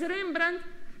 Whereas Rembrandt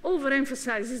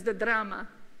overemphasizes the drama.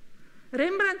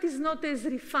 Rembrandt is not as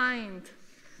refined.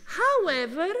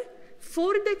 However,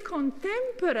 for the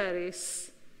contemporaries,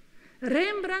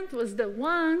 Rembrandt was the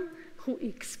one who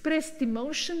expressed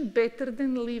emotion better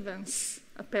than Lievens,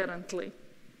 apparently.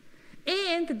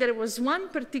 And there was one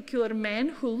particular man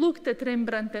who looked at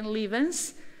Rembrandt and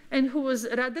Lievens and who was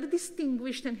rather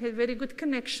distinguished and had very good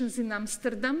connections in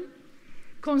Amsterdam,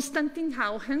 Constantin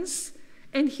Huygens,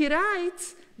 and he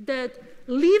writes that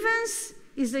Lievens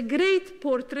is a great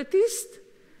portraitist,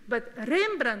 but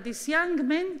Rembrandt, this young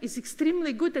man, is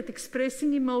extremely good at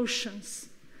expressing emotions.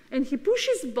 And he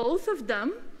pushes both of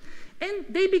them, and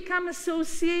they become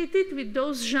associated with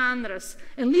those genres.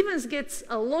 And Lievens gets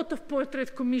a lot of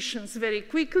portrait commissions very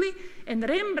quickly, and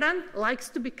Rembrandt likes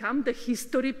to become the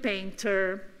history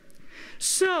painter.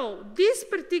 So this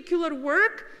particular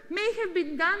work may have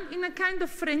been done in a kind of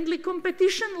friendly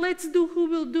competition. Let's do who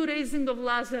will do Raising of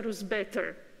Lazarus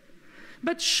better.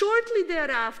 But shortly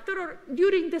thereafter, or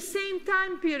during the same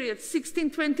time period,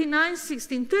 1629,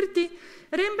 1630,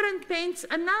 Rembrandt paints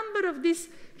a number of these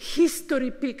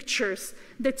history pictures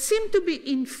that seem to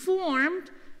be informed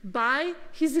by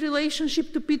his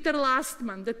relationship to Peter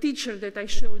Lastman, the teacher that I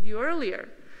showed you earlier.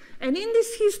 And in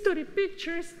these history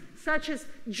pictures, such as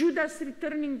Judas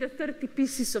returning the 30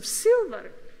 pieces of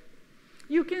silver,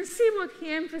 you can see what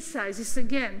he emphasizes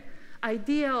again,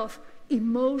 idea of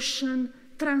emotion,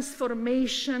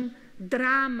 transformation,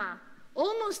 drama,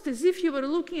 almost as if you were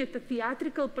looking at a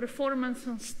theatrical performance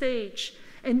on stage.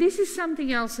 And this is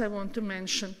something else I want to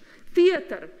mention.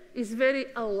 Theater is very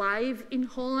alive in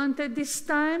Holland at this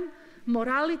time,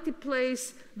 morality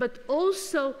plays, but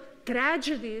also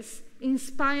tragedies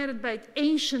inspired by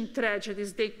ancient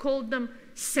tragedies. They called them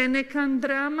Senecan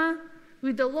drama,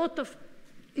 with a lot of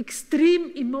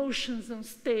extreme emotions on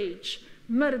stage,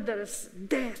 murders,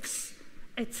 deaths,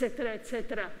 etc.,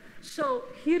 etc. So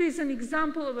here is an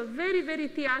example of a very, very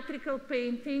theatrical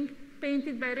painting,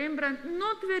 painted by Rembrandt,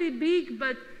 not very big,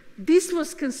 but this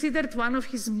was considered one of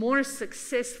his more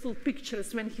successful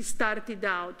pictures when he started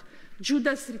out.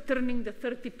 Judas returning the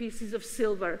 30 pieces of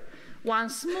silver.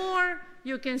 Once more,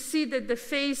 you can see that the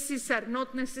faces are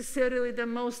not necessarily the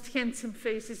most handsome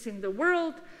faces in the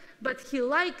world, but he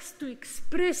likes to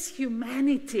express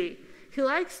humanity. He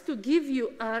likes to give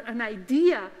you an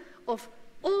idea of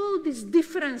all these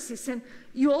differences. And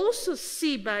you also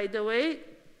see, by the way,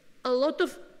 a lot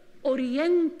of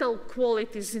oriental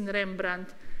qualities in Rembrandt.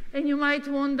 And you might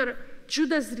wonder,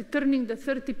 Judas returning the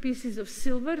 30 pieces of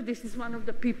silver, this is one of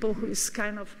the people who is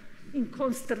kind of in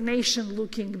consternation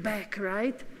looking back,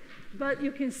 right? But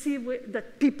you can see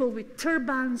that people with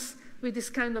turbans, with this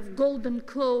kind of golden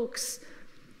cloaks,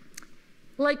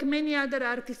 like many other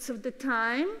artists of the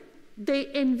time,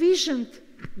 they envisioned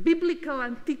biblical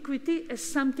antiquity as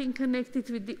something connected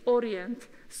with the Orient.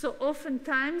 So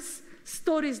oftentimes,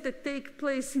 stories that take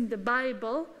place in the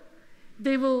Bible,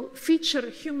 they will feature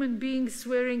human beings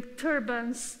wearing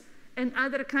turbans and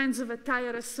other kinds of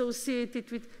attire associated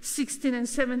with 16th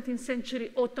and 17th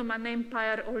century Ottoman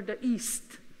Empire or the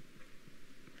East.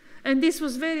 And this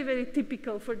was very, very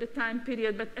typical for the time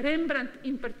period, but Rembrandt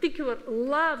in particular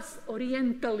loves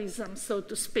Orientalism, so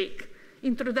to speak,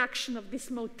 introduction of these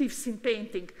motifs in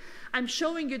painting. I'm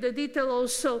showing you the detail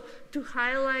also to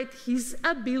highlight his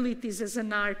abilities as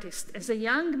an artist. As a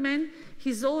young man,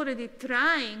 he's already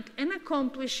trying and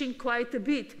accomplishing quite a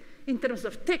bit in terms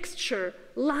of texture,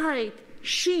 light,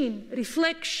 sheen,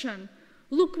 reflection.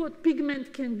 Look what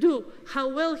pigment can do,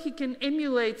 how well he can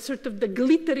emulate sort of the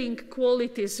glittering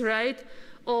qualities, right,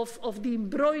 of the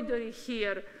embroidery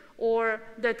here, or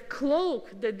that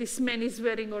cloak that this man is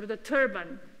wearing, or the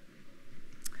turban.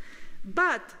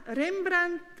 But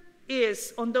Rembrandt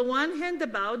is, on the one hand,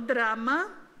 about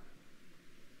drama,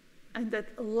 and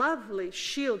that lovely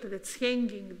shield that's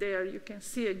hanging there. You can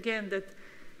see again that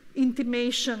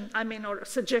intimation, or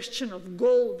suggestion of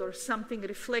gold or something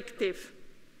reflective.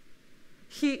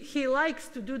 He likes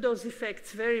to do those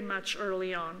effects very much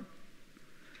early on.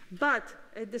 But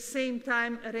at the same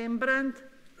time, Rembrandt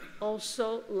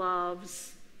also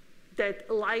loves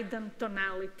that Leiden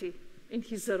tonality in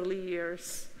his early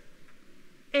years.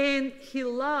 And he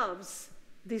loves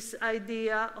this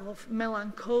idea of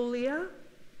melancholia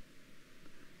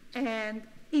and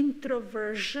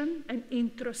introversion and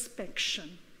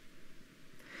introspection.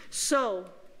 So,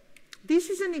 this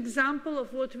is an example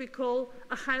of what we call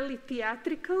a highly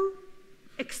theatrical,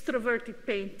 extroverted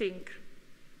painting.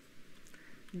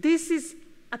 This is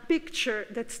a picture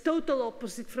that's total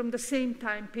opposite from the same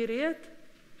time period,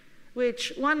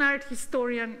 which one art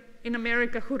historian in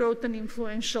America who wrote an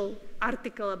influential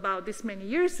article about this many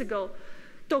years ago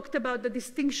talked about the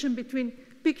distinction between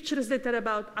pictures that are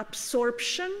about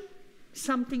absorption,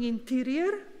 something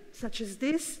interior, such as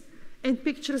this, and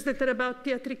pictures that are about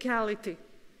theatricality.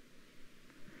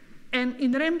 And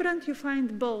in Rembrandt, you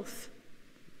find both.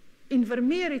 In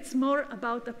Vermeer, it's more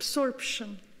about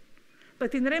absorption.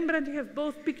 But in Rembrandt, you have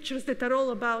both pictures that are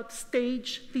all about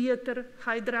stage, theater,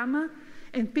 high drama,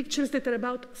 and pictures that are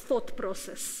about thought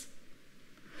process.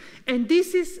 And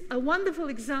this is a wonderful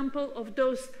example of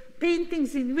those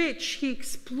paintings in which he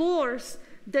explores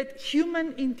that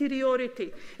human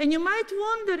interiority. And you might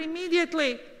wonder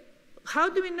immediately, how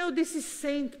do we know this is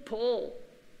Saint Paul?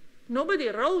 Nobody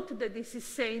wrote that this is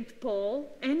Saint Paul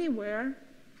anywhere.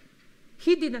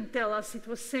 He didn't tell us it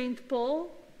was Saint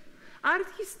Paul. Art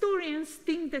historians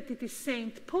think that it is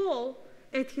Saint Paul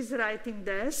at his writing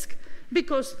desk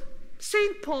because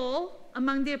Saint Paul,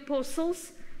 among the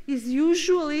apostles, is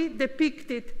usually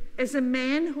depicted as a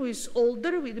man who is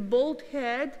older with bald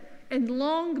head and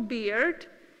long beard.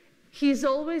 He is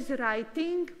always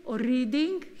writing or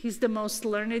reading. He's the most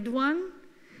learned one.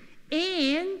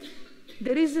 And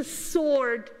there is a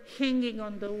sword hanging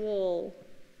on the wall.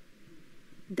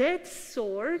 That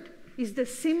sword is the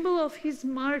symbol of his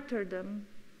martyrdom.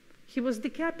 He was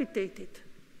decapitated.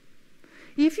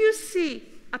 If you see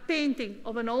a painting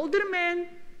of an older man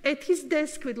at his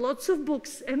desk with lots of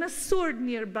books and a sword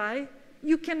nearby,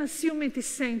 you can assume it is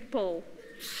Saint Paul.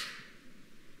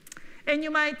 And you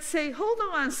might say, hold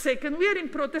on one second, we are in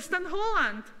Protestant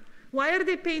Holland. Why are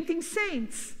they painting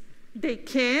saints? They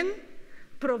can,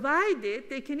 provided,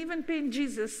 they can even paint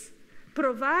Jesus,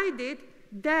 provided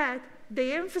that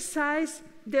they emphasize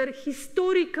their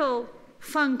historical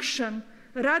function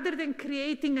rather than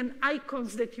creating an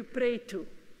icons that you pray to.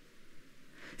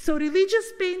 So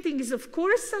religious painting is of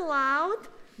course allowed,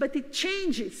 but it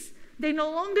changes. They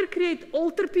no longer create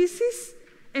altarpieces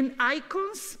and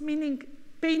icons, meaning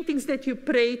paintings that you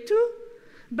pray to,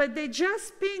 but they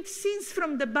just paint scenes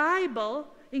from the Bible,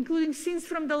 including scenes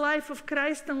from the life of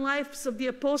Christ and lives of the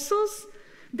apostles,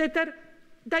 that are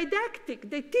didactic.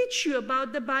 They teach you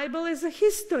about the Bible as a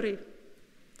history.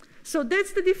 So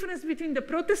that's the difference between the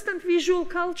Protestant visual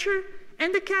culture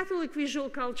and the Catholic visual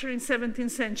culture in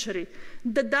 17th century.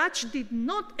 The Dutch did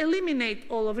not eliminate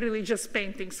all of religious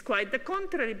paintings, quite the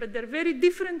contrary, but they're very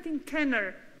different in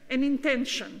tenor and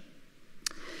intention.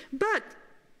 But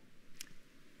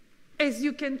as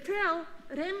you can tell,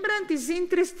 Rembrandt is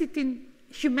interested in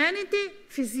humanity,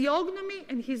 physiognomy,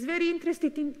 and he's very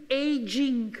interested in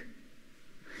aging.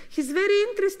 He's very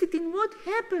interested in what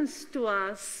happens to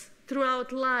us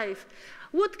throughout life.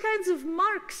 What kinds of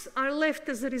marks are left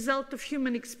as a result of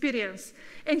human experience?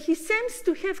 And he seems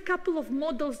to have a couple of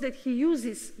models that he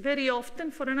uses very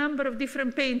often for a number of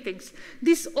different paintings.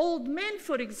 This old man,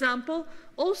 for example,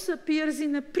 also appears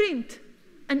in a print,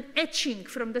 an etching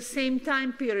from the same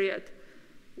time period.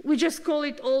 We just call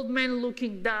it Old Man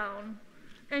Looking Down.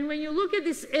 And when you look at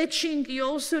this etching, you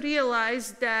also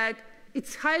realize that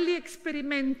it's highly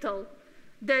experimental,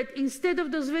 that instead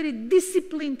of those very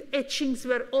disciplined etchings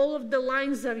where all of the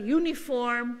lines are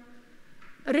uniform,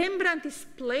 Rembrandt is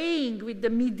playing with the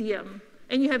medium.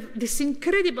 And you have this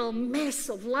incredible mess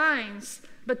of lines.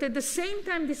 But at the same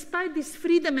time, despite this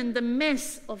freedom and the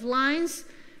mess of lines,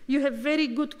 you have very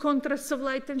good contrasts of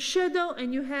light and shadow,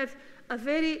 and you have a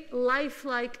very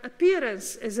lifelike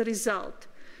appearance as a result.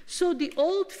 So the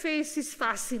old faces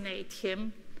fascinate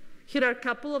him. Here are a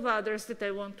couple of others that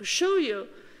I want to show you.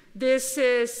 This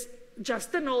is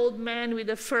just an old man with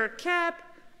a fur cap,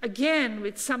 again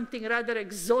with something rather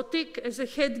exotic as a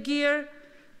headgear,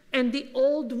 and the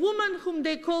old woman whom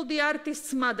they call the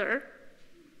artist's mother.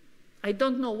 I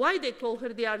don't know why they call her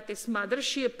the artist's mother.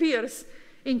 She appears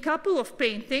in a couple of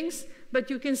paintings, but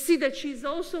you can see that she's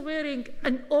also wearing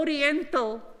an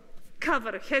oriental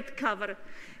cover, head cover.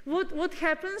 What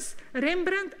happens?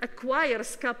 Rembrandt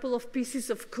acquires a couple of pieces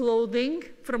of clothing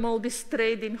from all this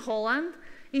trade in Holland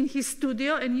in his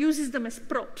studio and uses them as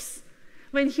props.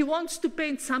 When he wants to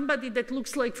paint somebody that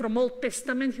looks like from Old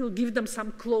Testament, he'll give them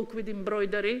some cloak with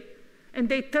embroidery, and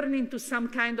they turn into some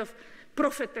kind of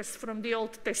prophetess from the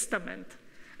Old Testament.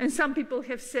 And some people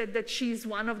have said that she's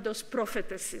one of those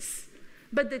prophetesses,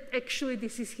 but that actually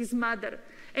this is his mother.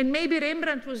 And maybe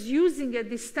Rembrandt was using at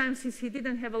this time, since he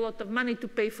didn't have a lot of money to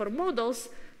pay for models,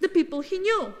 the people he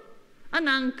knew. An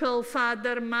uncle,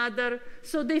 father, mother,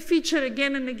 so they feature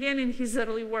again and again in his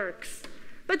early works.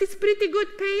 But it's pretty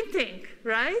good painting,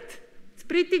 right? It's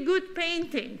pretty good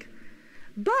painting.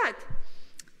 But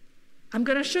I'm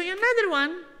going to show you another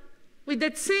one with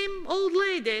that same old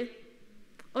lady,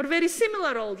 or very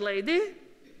similar old lady,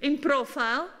 in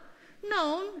profile,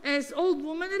 known as Old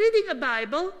Woman Reading a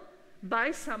Bible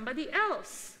by somebody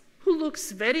else, who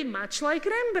looks very much like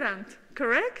Rembrandt,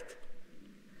 correct?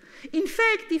 In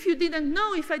fact, if you didn't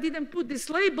know, if I didn't put this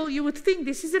label, you would think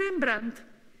this is Rembrandt.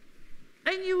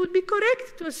 And you would be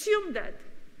correct to assume that.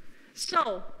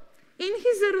 So, in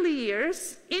his early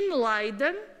years, in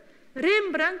Leiden,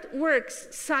 Rembrandt works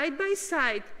side by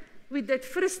side with that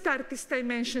first artist I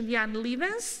mentioned, Jan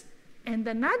Lievens, and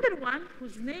another one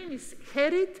whose name is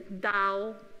Gerrit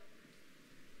Douw.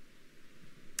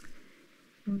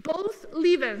 Both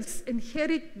Lievens and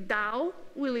Gerrit Douw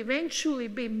will eventually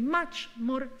be much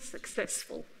more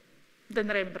successful than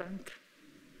Rembrandt.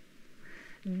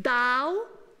 Douw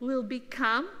will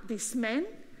become this man.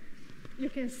 You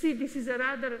can see this is a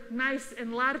rather nice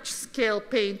and large-scale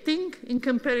painting in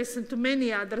comparison to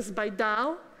many others by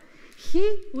Douw.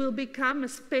 He will become a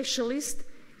specialist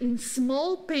in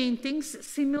small paintings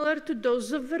similar to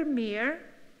those of Vermeer,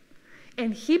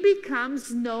 and he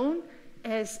becomes known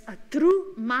as a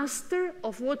true master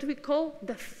of what we call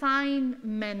the fine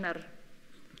manner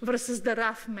versus the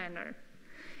rough manner.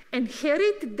 And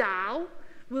Gerrit Douw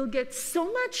will get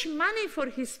so much money for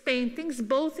his paintings,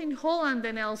 both in Holland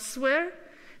and elsewhere,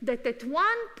 that at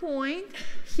one point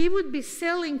he would be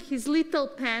selling his little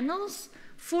panels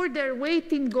for their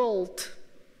weight in gold.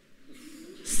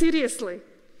 Seriously.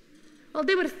 Well,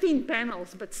 they were thin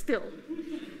panels, but still.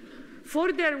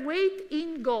 For their weight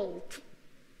in gold.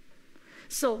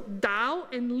 So Douw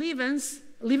and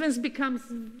Lievens becomes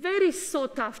very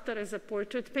sought after as a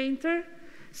portrait painter.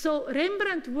 So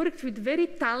Rembrandt worked with very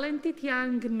talented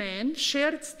young men,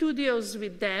 shared studios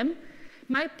with them.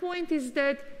 My point is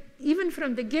that even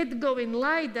from the get-go in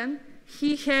Leiden,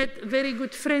 he had very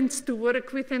good friends to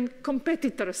work with and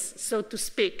competitors, so to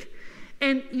speak.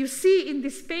 And you see in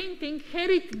this painting,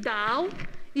 Gerrit Douw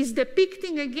is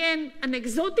depicting again an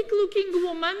exotic-looking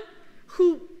woman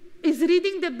who is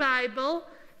reading the Bible,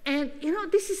 and you know,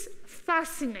 this is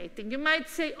fascinating. You might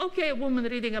say, okay, a woman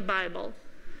reading a Bible.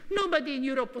 Nobody in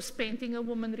Europe was painting a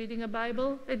woman reading a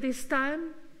Bible at this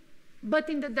time, but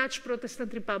in the Dutch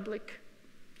Protestant Republic.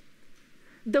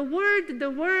 The word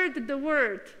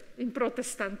in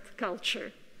Protestant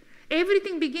culture.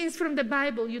 Everything begins from the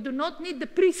Bible. You do not need the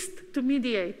priest to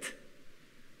mediate.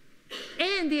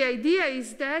 And the idea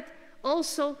is that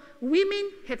also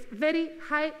women have very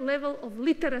high level of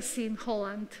literacy in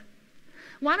Holland.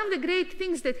 One of the great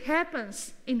things that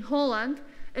happens in Holland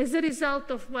as a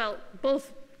result of, well,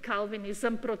 both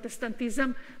Calvinism,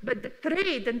 Protestantism, but the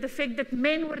trade and the fact that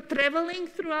men were traveling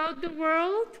throughout the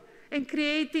world and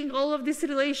creating all of these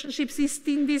relationships, East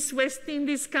Indies, West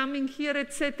Indies, coming here,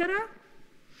 etc.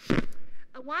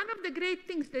 One of the great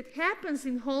things that happens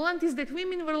in Holland is that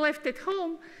women were left at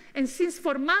home, and since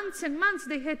for months and months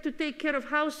they had to take care of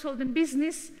household and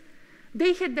business,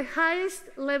 they had the highest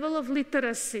level of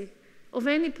literacy of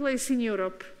any place in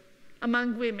Europe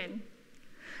among women.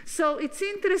 So it's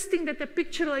interesting that a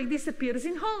picture like this appears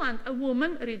in Holland, a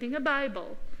woman reading a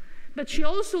Bible. But she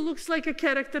also looks like a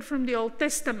character from the Old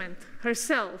Testament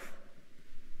herself.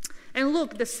 And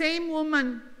look, the same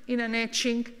woman in an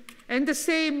etching, and the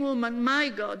same woman, my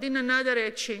God, in another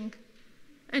etching.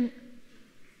 And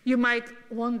you might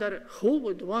wonder, who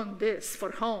would want this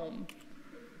for home?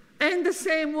 And the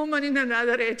same woman in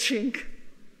another etching.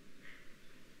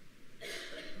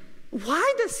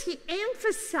 Why does he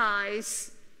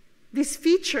emphasize these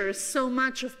features so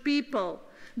much of people?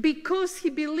 Because he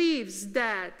believes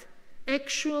that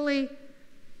actually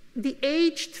the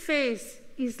aged face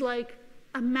is like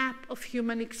a map of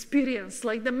human experience,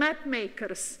 like the map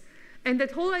makers. And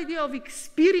that whole idea of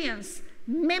experience,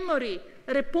 memory,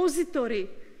 repository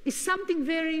is something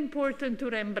very important to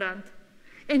Rembrandt.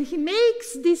 And he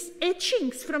makes these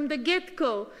etchings from the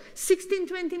get-go.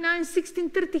 1629,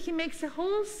 1630, he makes a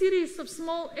whole series of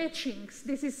small etchings.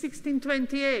 This is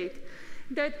 1628,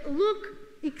 that look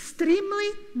extremely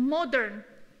modern.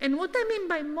 And what I mean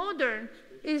by modern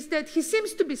is that he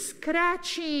seems to be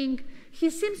scratching, he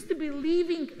seems to be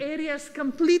leaving areas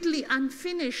completely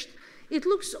unfinished. It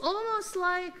looks almost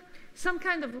like some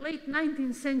kind of late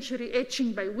 19th century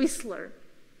etching by Whistler.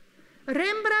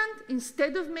 Rembrandt,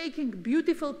 instead of making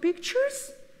beautiful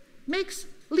pictures, makes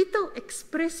little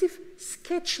expressive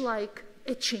sketch-like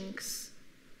etchings.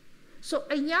 So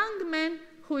a young man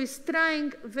who is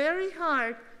trying very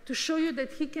hard to show you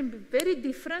that he can be very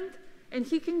different and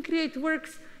he can create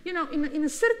works, you know, in a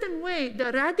certain way,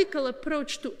 the radical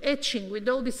approach to etching with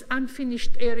all these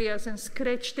unfinished areas and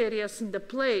scratched areas in the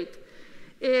plate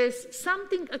is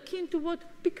something akin to what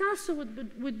Picasso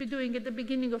would be doing at the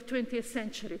beginning of 20th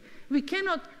century. We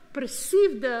cannot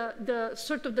perceive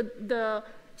the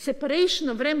separation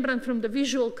of Rembrandt from the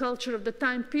visual culture of the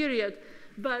time period,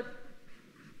 but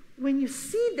when you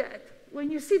see that,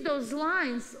 when you see those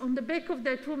lines on the back of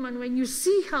that woman, when you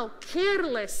see how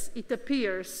careless it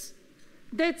appears,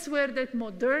 that's where that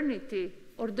modernity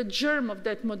or the germ of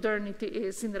that modernity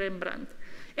is in Rembrandt.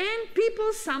 And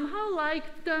people somehow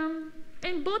liked them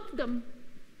and bought them.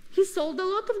 He sold a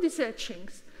lot of these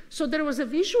etchings. So there was a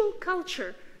visual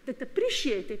culture that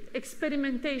appreciated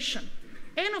experimentation.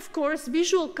 And of course,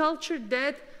 visual culture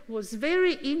that was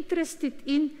very interested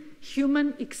in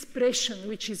human expression,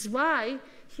 which is why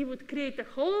he would create a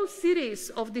whole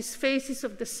series of these faces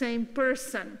of the same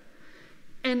person.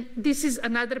 And this is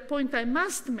another point I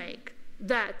must make,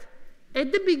 that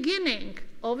at the beginning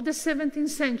of the 17th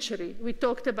century, we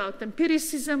talked about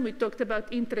empiricism, we talked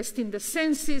about interest in the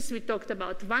senses, we talked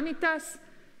about vanitas.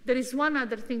 There is one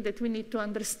other thing that we need to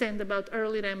understand about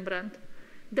early Rembrandt,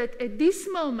 that at this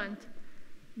moment,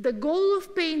 the goal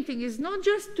of painting is not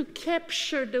just to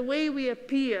capture the way we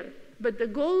appear, but the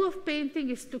goal of painting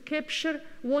is to capture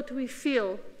what we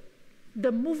feel,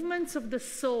 the movements of the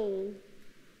soul,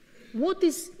 what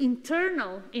is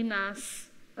internal in us,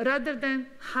 rather than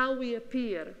how we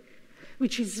appear.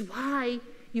 Which is why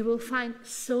you will find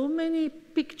so many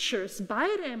pictures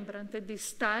by Rembrandt at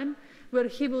this time where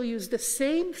he will use the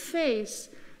same face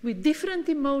with different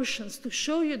emotions to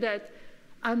show you that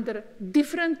under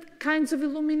different kinds of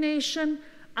illumination,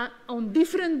 on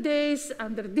different days,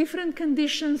 under different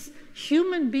conditions,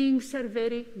 human beings are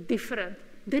very different.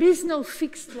 There is no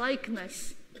fixed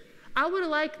likeness. Our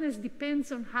likeness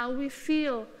depends on how we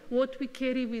feel, what we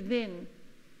carry within,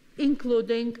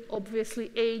 including,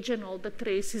 obviously, age and all the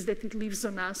traces that it leaves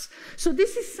on us. So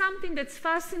this is something that's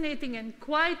fascinating and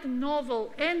quite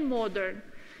novel and modern.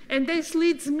 And this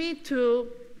leads me to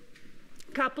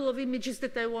a couple of images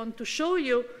that I want to show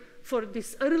you for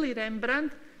this early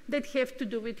Rembrandt that have to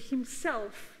do with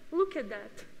himself. Look at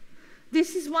that.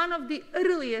 This is one of the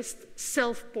earliest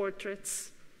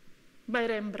self-portraits by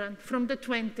Rembrandt from the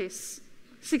 20s,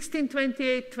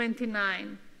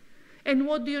 1628-29. And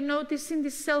what do you notice in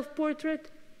this self-portrait?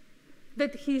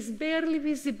 That he is barely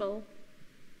visible.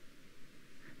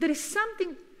 There is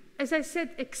something as I said,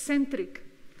 eccentric.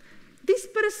 This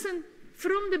person,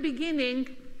 from the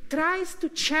beginning, tries to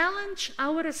challenge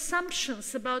our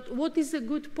assumptions about what is a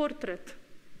good portrait.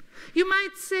 You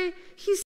might say, he's